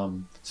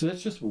 So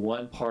that's just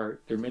one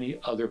part. There are many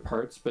other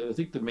parts, but I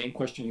think the main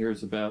question here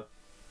is about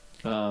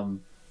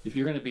if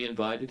you're going to be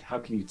invited, how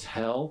can you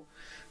tell?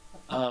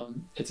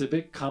 It's a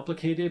bit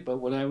complicated, but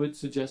what I would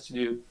suggest to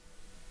do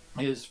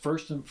is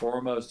first and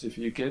foremost, if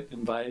you get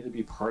invited to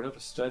be part of a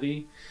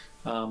study,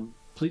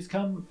 please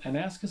come and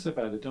ask us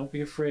about it. Don't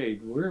be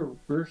afraid.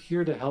 We're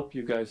here to help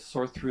you guys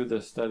sort through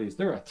the studies.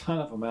 There are a ton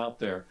of them out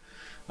there.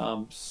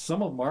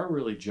 Some of them are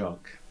really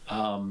junk.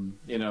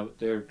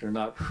 They're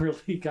not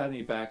really got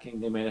any backing.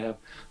 They may have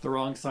the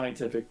wrong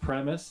scientific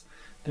premise.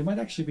 They might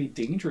actually be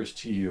dangerous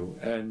to you,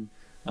 and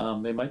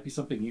they might be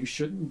something you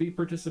shouldn't be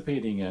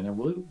participating in, and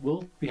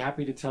we'll be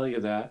happy to tell you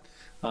that.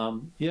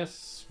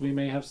 Yes, we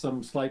may have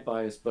some slight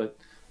bias, but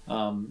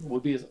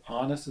we'll be as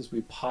honest as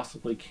we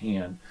possibly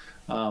can.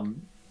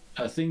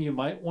 A thing you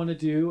might want to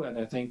do, and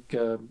I think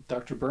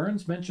Dr.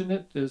 Burns mentioned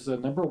it, is a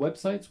number of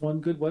websites. One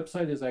good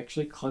website is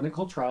actually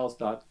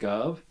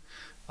clinicaltrials.gov.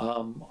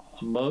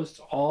 Most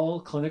all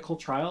clinical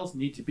trials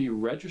need to be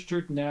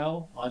registered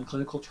now on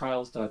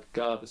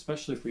clinicaltrials.gov,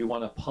 especially if we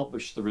want to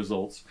publish the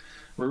results.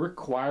 We're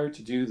required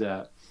to do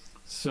that.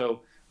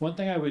 So one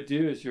thing I would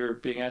do is you're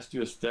being asked to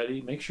do a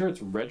study, make sure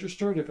it's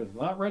registered. If it's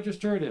not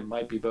registered, it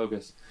might be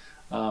bogus.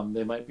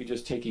 They might be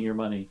just taking your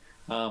money.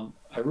 I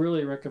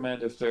really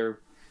recommend if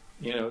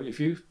if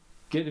you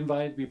get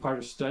invited to be part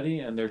of a study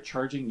and they're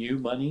charging you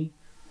money,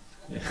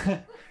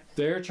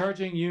 they're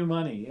charging you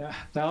money,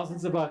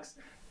 thousands of bucks.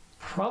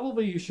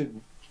 Probably you should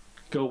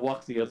go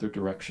walk the other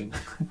direction,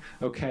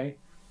 okay?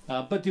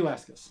 But do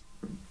ask us.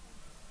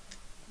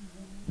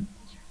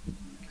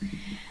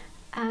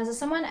 So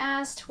someone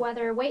asked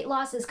whether weight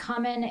loss is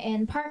common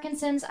in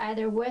Parkinson's,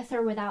 either with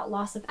or without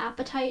loss of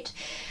appetite.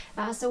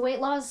 So weight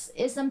loss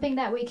is something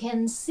that we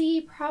can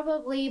see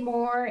probably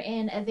more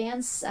in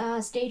advanced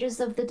stages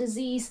of the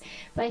disease.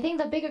 But I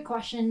think the bigger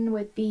question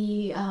would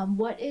be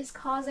what is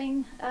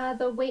causing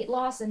the weight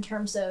loss in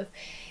terms of,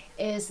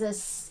 is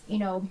this,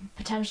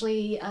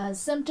 potentially a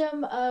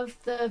symptom of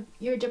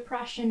your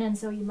depression, and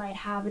so you might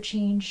have a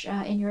change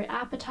in your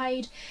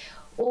appetite?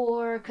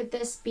 Or could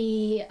this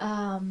be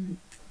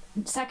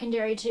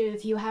secondary to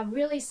if you have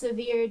really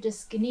severe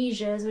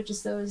dyskinesias, which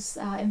is those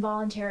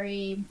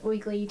involuntary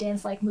wiggly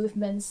dance-like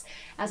movements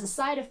as a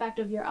side effect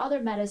of your other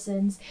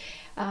medicines,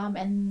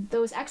 and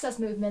those excess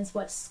movements,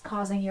 what's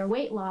causing your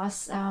weight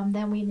loss,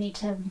 then we need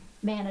to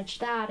manage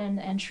that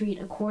and treat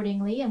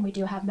accordingly, and we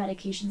do have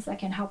medications that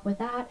can help with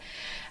that,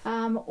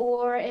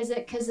 or is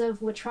it because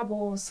of with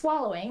trouble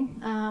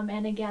swallowing?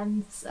 And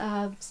again,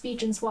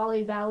 speech and swallow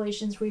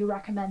evaluations, we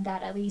recommend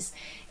that at least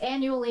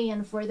annually,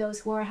 and for those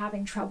who are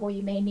having trouble,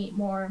 you may need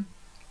more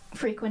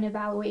frequent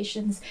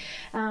evaluations.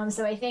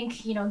 So I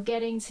think, you know,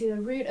 getting to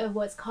the root of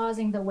what's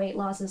causing the weight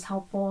loss is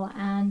helpful,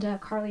 and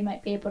Carly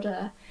might be able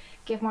to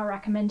give more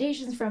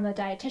recommendations from the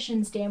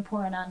dietitian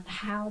standpoint on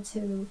how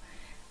to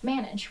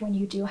manage when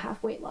you do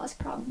have weight loss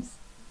problems.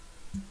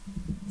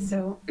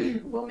 So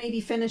we'll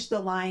maybe finish the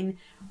line.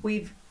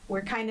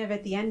 We're kind of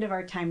at the end of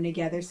our time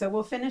together, so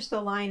we'll finish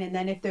the line, and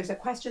then if there's a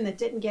question that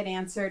didn't get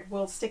answered,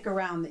 we'll stick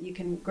around that you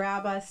can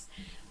grab us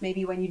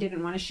maybe when you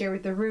didn't want to share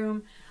with the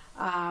room.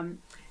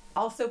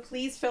 Also,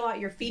 please fill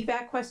out your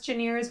feedback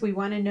questionnaires. We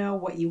want to know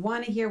what you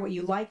want to hear, what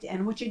you liked,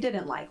 and what you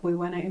didn't like. We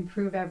want to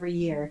improve every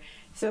year.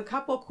 So a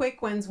couple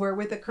quick ones were,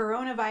 with the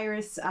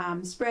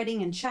coronavirus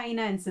spreading in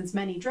China, and since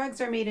many drugs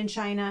are made in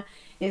China,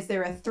 is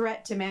there a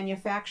threat to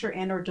manufacture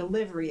and or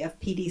delivery of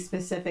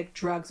PD-specific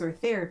drugs or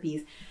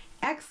therapies?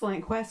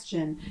 Excellent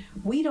question.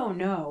 We don't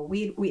know.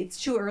 It's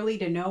too early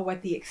to know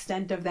what the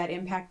extent of that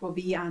impact will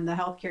be on the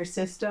healthcare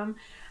system.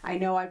 I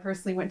know I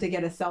personally went to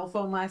get a cell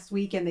phone last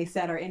week, and they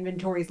said our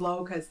inventory's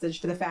low because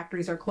the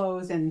factories are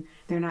closed and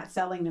they're not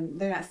selling them.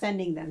 They're not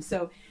sending them.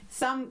 So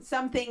some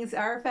things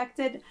are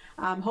affected.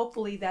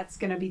 Hopefully that's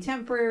going to be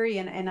temporary,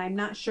 and I'm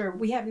not sure.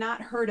 We have not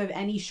heard of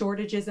any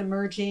shortages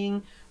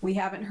emerging. We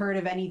haven't heard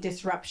of any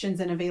disruptions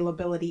in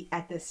availability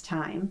at this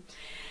time.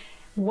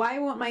 Why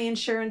won't my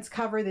insurance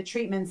cover the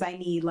treatments I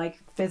need, like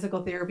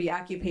physical therapy,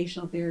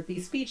 occupational therapy,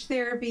 speech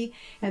therapy?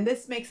 And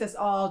this makes us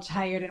all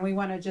tired, and we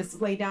want to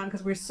just lay down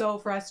because we're so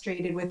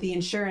frustrated with the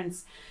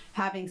insurance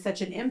having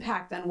such an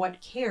impact on what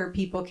care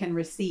people can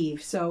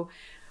receive. So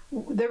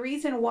the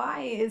reason why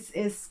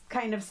is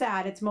kind of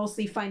sad. It's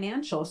mostly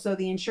financial. So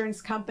the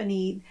insurance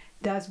company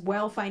does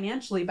well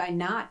financially by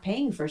not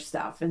paying for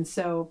stuff. And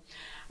so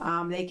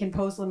they can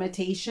pose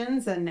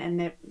limitations,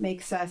 and it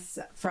makes us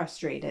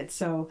frustrated.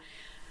 So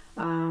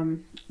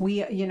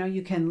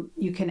you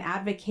can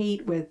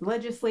advocate with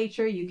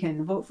legislature, you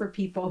can vote for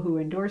people who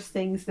endorse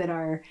things that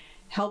are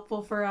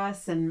helpful for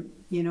us, and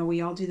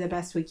we all do the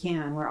best we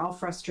can. We're all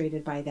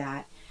frustrated by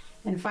that.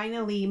 And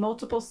finally,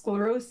 multiple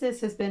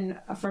sclerosis has been,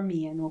 from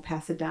me, and we'll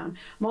pass it down.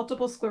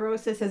 Multiple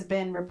sclerosis has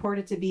been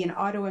reported to be an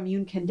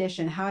autoimmune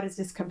condition. How does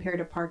this compare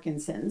to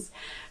Parkinson's?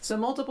 So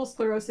multiple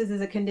sclerosis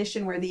is a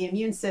condition where the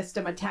immune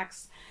system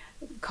attacks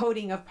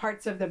coating of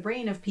parts of the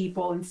brain of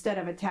people instead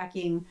of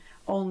attacking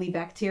only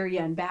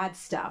bacteria and bad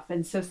stuff.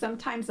 And so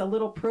sometimes a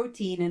little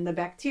protein in the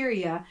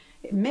bacteria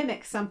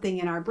mimics something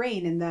in our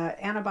brain, and the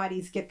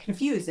antibodies get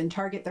confused and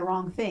target the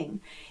wrong thing.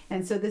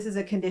 And so this is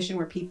a condition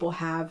where people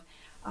have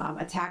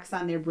attacks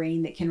on their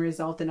brain that can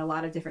result in a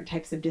lot of different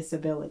types of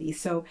disability.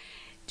 So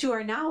to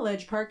our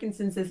knowledge,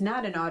 Parkinson's is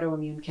not an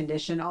autoimmune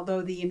condition,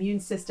 although the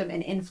immune system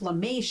and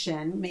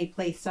inflammation may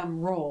play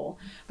some role,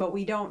 but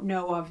we don't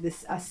know of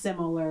a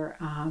similar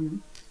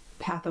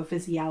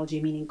pathophysiology,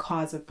 meaning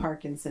cause of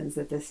Parkinson's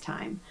at this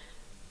time.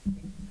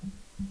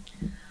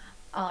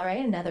 All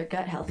right, another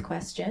gut health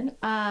question.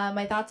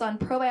 My thoughts on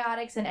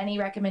probiotics and any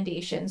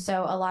recommendations.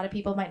 So a lot of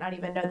people might not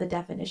even know the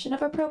definition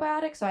of a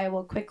probiotic, so I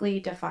will quickly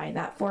define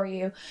that for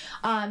you.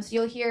 So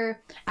you'll hear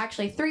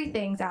actually three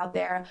things out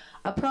there: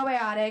 a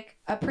probiotic,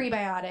 a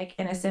prebiotic,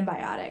 and a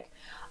symbiotic.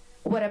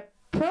 What a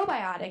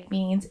probiotic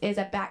means is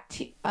a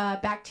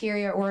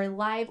bacteria or a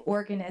live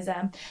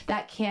organism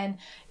that can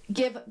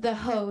give the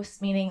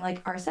host, meaning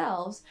like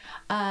ourselves,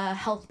 a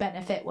health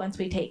benefit once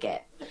we take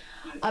it.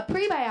 A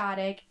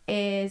prebiotic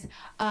is,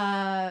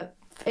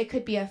 it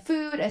could be a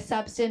food, a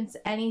substance,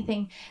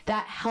 anything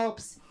that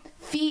helps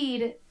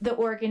feed the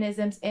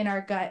organisms in our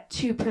gut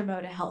to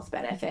promote a health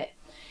benefit.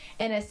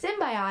 And a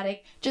symbiotic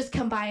just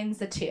combines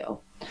the two.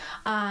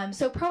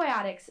 So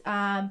probiotics,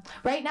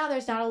 right now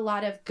there's not a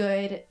lot of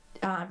good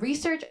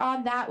research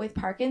on that with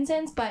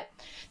Parkinson's, but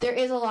there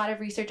is a lot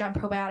of research on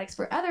probiotics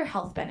for other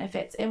health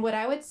benefits. And what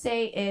I would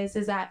say is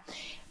that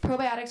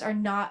probiotics are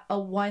not a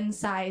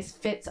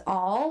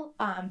one-size-fits-all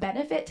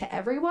benefit to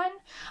everyone.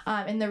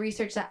 In the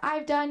research that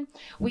I've done,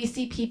 we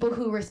see people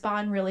who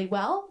respond really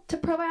well to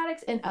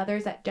probiotics and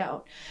others that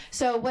don't.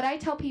 So what I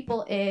tell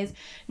people is,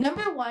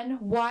 number one,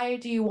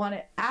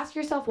 ask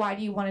yourself, why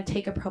do you want to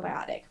take a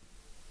probiotic?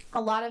 A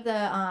lot of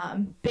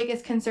the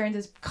biggest concerns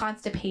is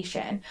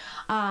constipation.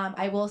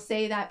 I will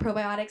say that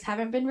probiotics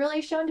haven't been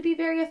really shown to be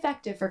very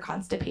effective for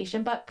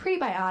constipation, but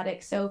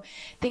prebiotics, so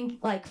think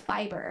like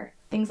fiber,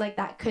 things like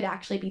that, could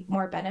actually be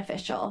more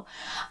beneficial.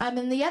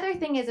 And the other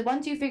thing is,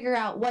 once you figure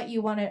out why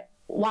you want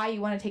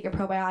to take a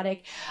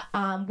probiotic,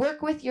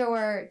 work with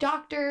your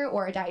doctor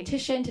or a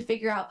dietitian to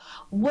figure out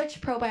which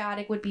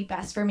probiotic would be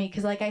best for me,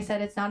 because like I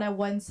said, it's not a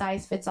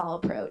one-size-fits-all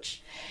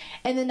approach.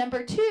 And then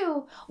number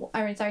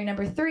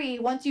three,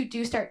 once you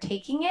do start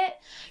taking it,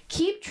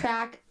 keep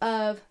track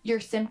of your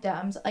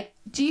symptoms. Like,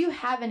 do you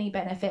have any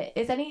benefit?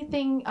 Is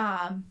anything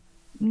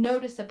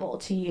noticeable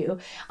to you?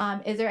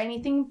 Is there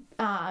anything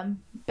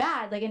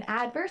bad, like an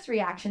adverse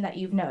reaction that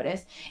you've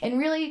noticed, and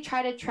really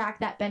try to track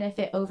that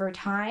benefit over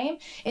time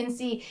and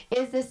see,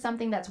 is this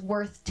something that's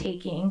worth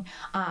taking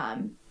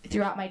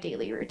throughout my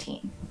daily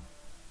routine?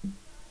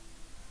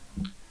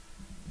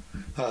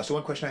 So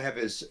one question I have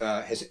is,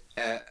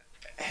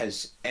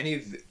 has any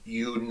of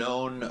you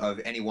known of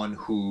anyone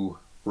who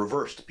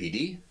reversed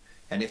PD?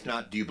 And if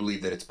not, do you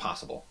believe that it's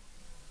possible?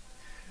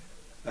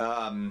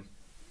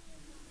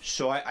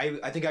 So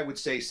I think I would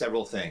say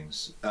several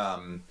things.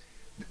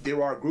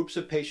 There are groups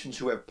of patients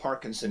who have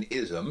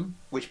Parkinsonism,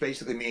 which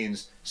basically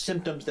means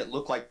symptoms that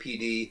look like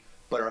PD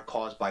but are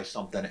caused by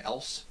something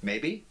else,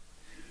 maybe.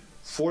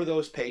 For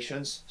those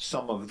patients,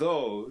 some of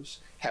those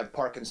have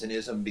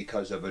Parkinsonism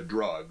because of a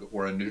drug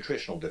or a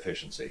nutritional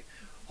deficiency.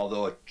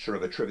 Although a sort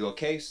of a trivial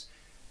case,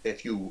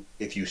 if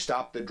you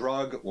stop the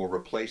drug or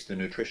replace the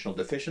nutritional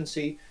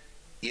deficiency,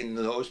 in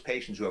those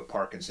patients who have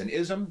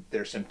Parkinsonism,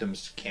 their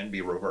symptoms can be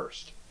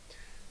reversed.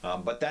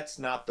 But that's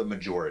not the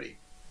majority.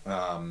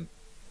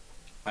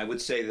 I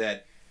would say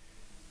that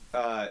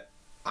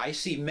I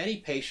see many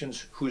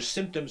patients whose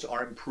symptoms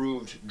are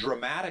improved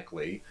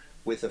dramatically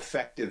with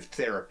effective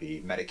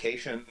therapy,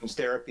 medications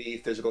therapy,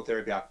 physical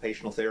therapy,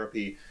 occupational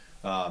therapy,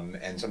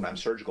 and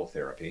sometimes surgical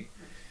therapy.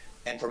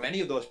 And for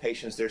many of those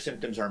patients, their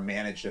symptoms are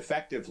managed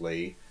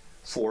effectively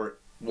for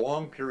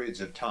long periods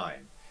of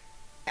time.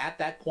 At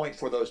that point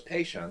for those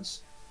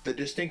patients, the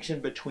distinction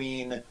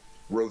between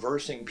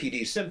reversing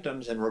PD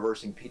symptoms and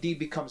reversing PD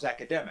becomes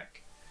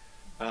academic,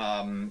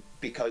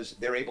 because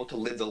they're able to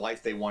live the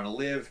life they want to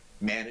live,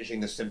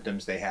 managing the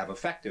symptoms they have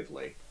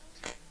effectively.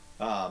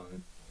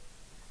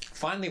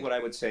 Finally, what I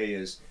would say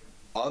is,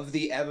 of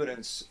the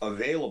evidence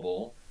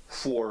available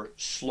for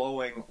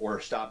slowing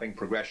or stopping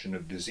progression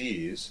of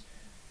disease,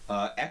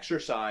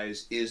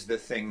 exercise is the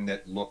thing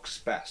that looks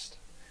best.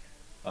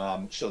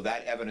 So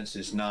that evidence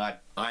is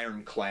not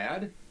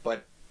ironclad,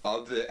 but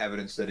of the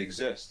evidence that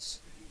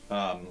exists,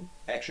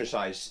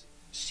 exercise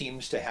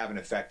seems to have an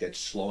effect at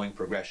slowing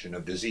progression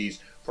of disease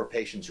for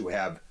patients who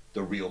have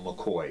the real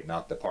McCoy,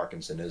 not the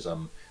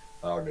Parkinsonism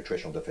or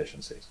nutritional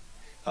deficiencies.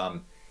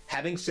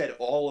 Having said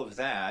all of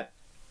that,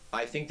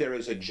 I think there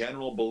is a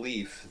general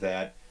belief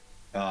that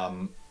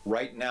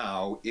right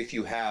now, if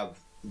you have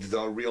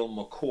the real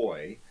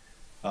McCoy,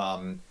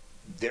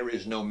 there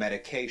is no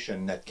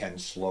medication that can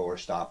slow or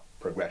stop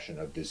progression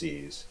of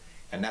disease.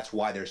 And that's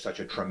why there's such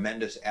a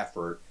tremendous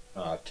effort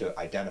to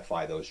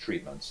identify those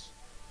treatments.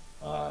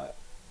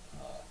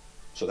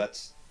 So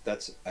that's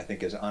I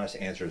think as honest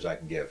answer as I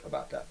can give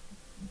about that.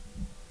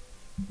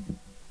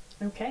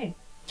 Okay.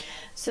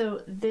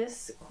 So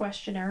this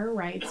questioner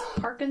writes,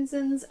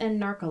 Parkinson's and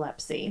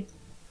narcolepsy.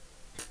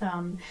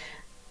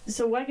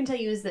 So what I can tell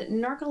you is that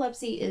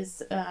narcolepsy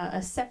is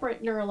a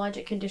separate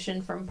neurologic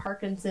condition from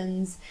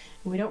Parkinson's.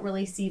 We don't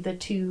really see the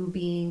two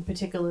being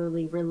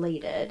particularly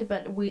related,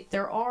 but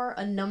there are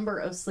a number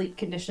of sleep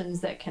conditions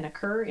that can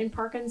occur in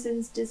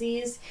Parkinson's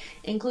disease,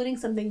 including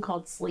something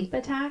called sleep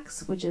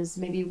attacks, which is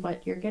maybe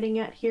what you're getting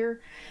at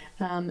here.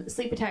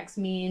 Sleep attacks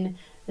mean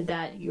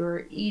that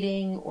you're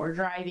eating or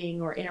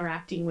driving or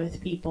interacting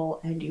with people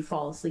and you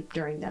fall asleep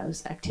during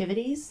those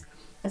activities.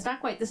 It's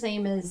not quite the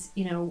same as,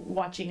 you know,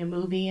 watching a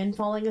movie and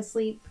falling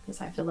asleep,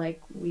 because I feel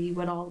like we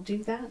would all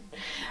do that.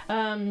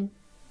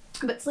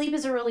 But sleep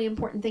is a really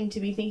important thing to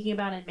be thinking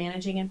about and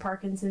managing in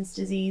Parkinson's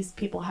disease.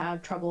 People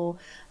have trouble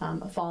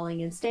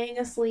falling and staying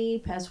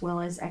asleep, as well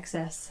as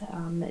excess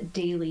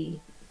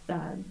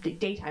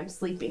daytime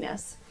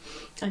sleepiness.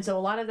 And so a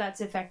lot of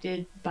that's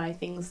affected by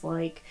things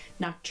like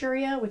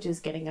nocturia, which is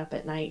getting up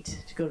at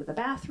night to go to the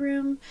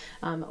bathroom,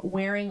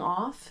 wearing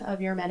off of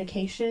your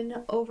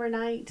medication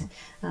overnight,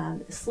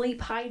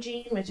 sleep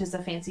hygiene, which is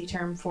a fancy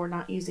term for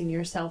not using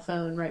your cell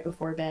phone right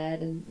before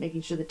bed and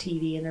making sure the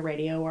TV and the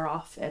radio are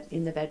off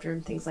in the bedroom,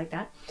 things like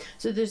that.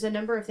 So there's a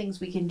number of things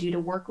we can do to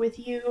work with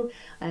you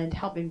and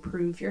help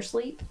improve your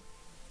sleep.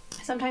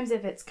 Sometimes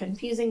if it's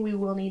confusing, we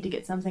will need to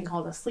get something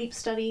called a sleep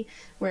study,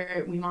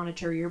 where we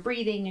monitor your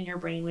breathing and your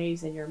brain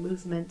waves and your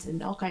movement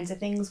and all kinds of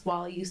things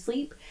while you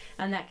sleep,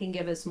 and that can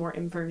give us more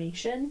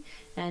information.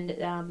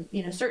 And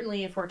you know,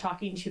 certainly if we're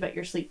talking to you about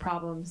your sleep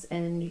problems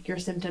and your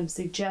symptoms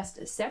suggest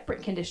a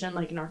separate condition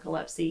like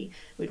narcolepsy,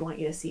 we'd want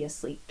you to see a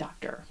sleep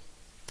doctor.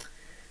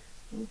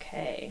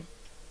 Okay.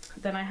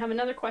 Then I have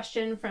another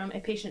question from a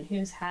patient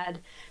who's had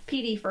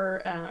PD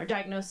or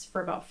diagnosed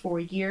for about 4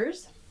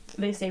 years.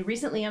 They say,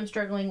 recently I'm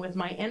struggling with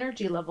my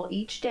energy level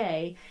each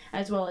day,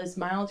 as well as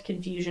mild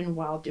confusion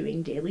while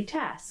doing daily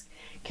tasks.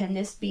 Can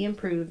this be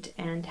improved,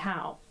 and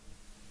how?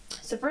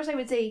 So first I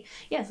would say,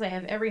 yes, I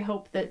have every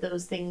hope that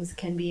those things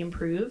can be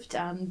improved.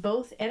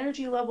 Both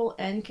energy level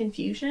and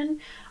confusion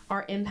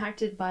are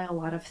impacted by a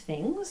lot of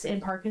things in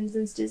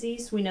Parkinson's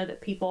disease. We know that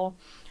people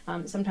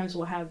sometimes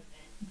will have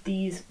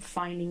these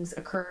findings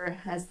occur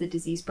as the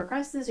disease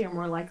progresses. You're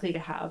more likely to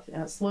have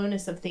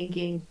slowness of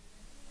thinking,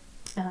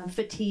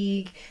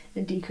 fatigue,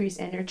 and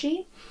decreased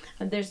energy.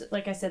 There's,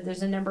 like I said,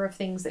 there's a number of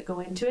things that go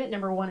into it.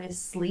 Number one is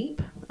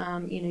sleep.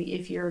 You know,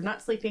 if you're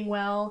not sleeping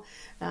well,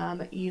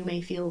 you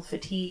may feel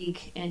fatigue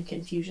and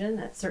confusion.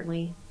 That's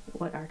certainly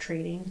what our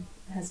training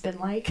has been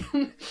like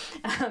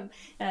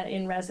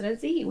in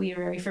residency. We are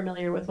very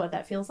familiar with what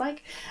that feels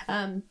like.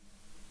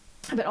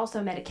 But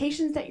also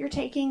medications that you're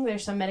taking.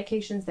 There's some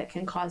medications that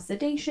can cause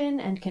sedation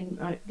and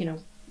can,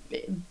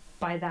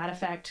 by that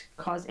effect,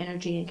 cause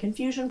energy and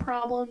confusion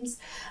problems.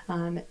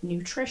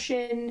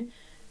 Nutrition,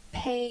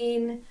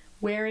 pain,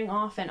 wearing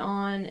off and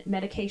on,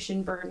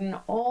 medication burden,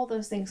 all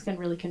those things can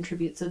really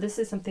contribute. So this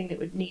is something that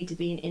would need to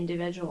be an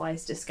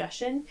individualized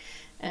discussion.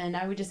 And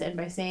I would just end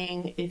by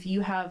saying, if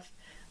you have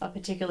a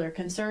particular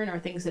concern or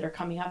things that are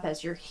coming up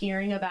as you're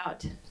hearing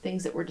about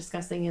things that we're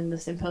discussing in the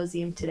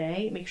symposium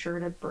today, make sure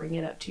to bring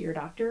it up to your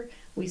doctor.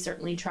 We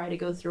certainly try to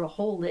go through a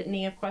whole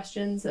litany of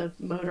questions of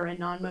motor and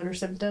non-motor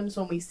symptoms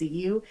when we see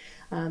you,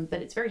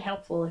 but it's very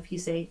helpful if you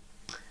say,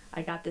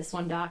 I got this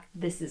one, doc,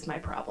 this is my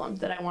problem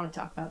that I want to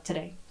talk about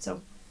today.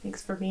 So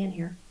thanks for being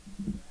here.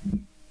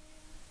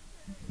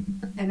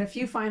 And a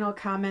few final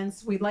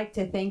comments. We'd like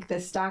to thank the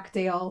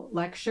Stockdale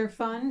Lecture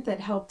Fund that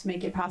helped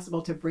make it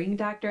possible to bring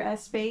Dr.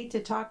 Espay to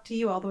talk to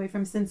you all the way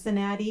from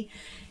Cincinnati,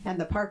 and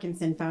the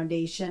Parkinson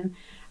Foundation,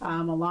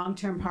 a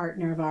long-term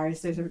partner of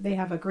ours. They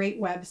have a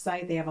great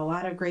website. They have a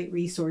lot of great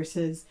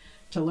resources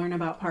to learn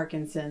about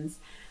Parkinson's.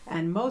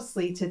 And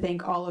mostly to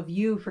thank all of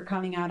you for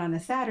coming out on a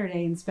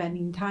Saturday and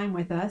spending time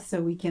with us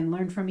so we can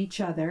learn from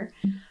each other.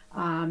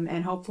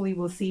 And hopefully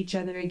we'll see each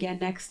other again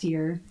next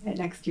year at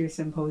next year's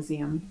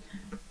symposium.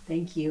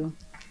 Thank you.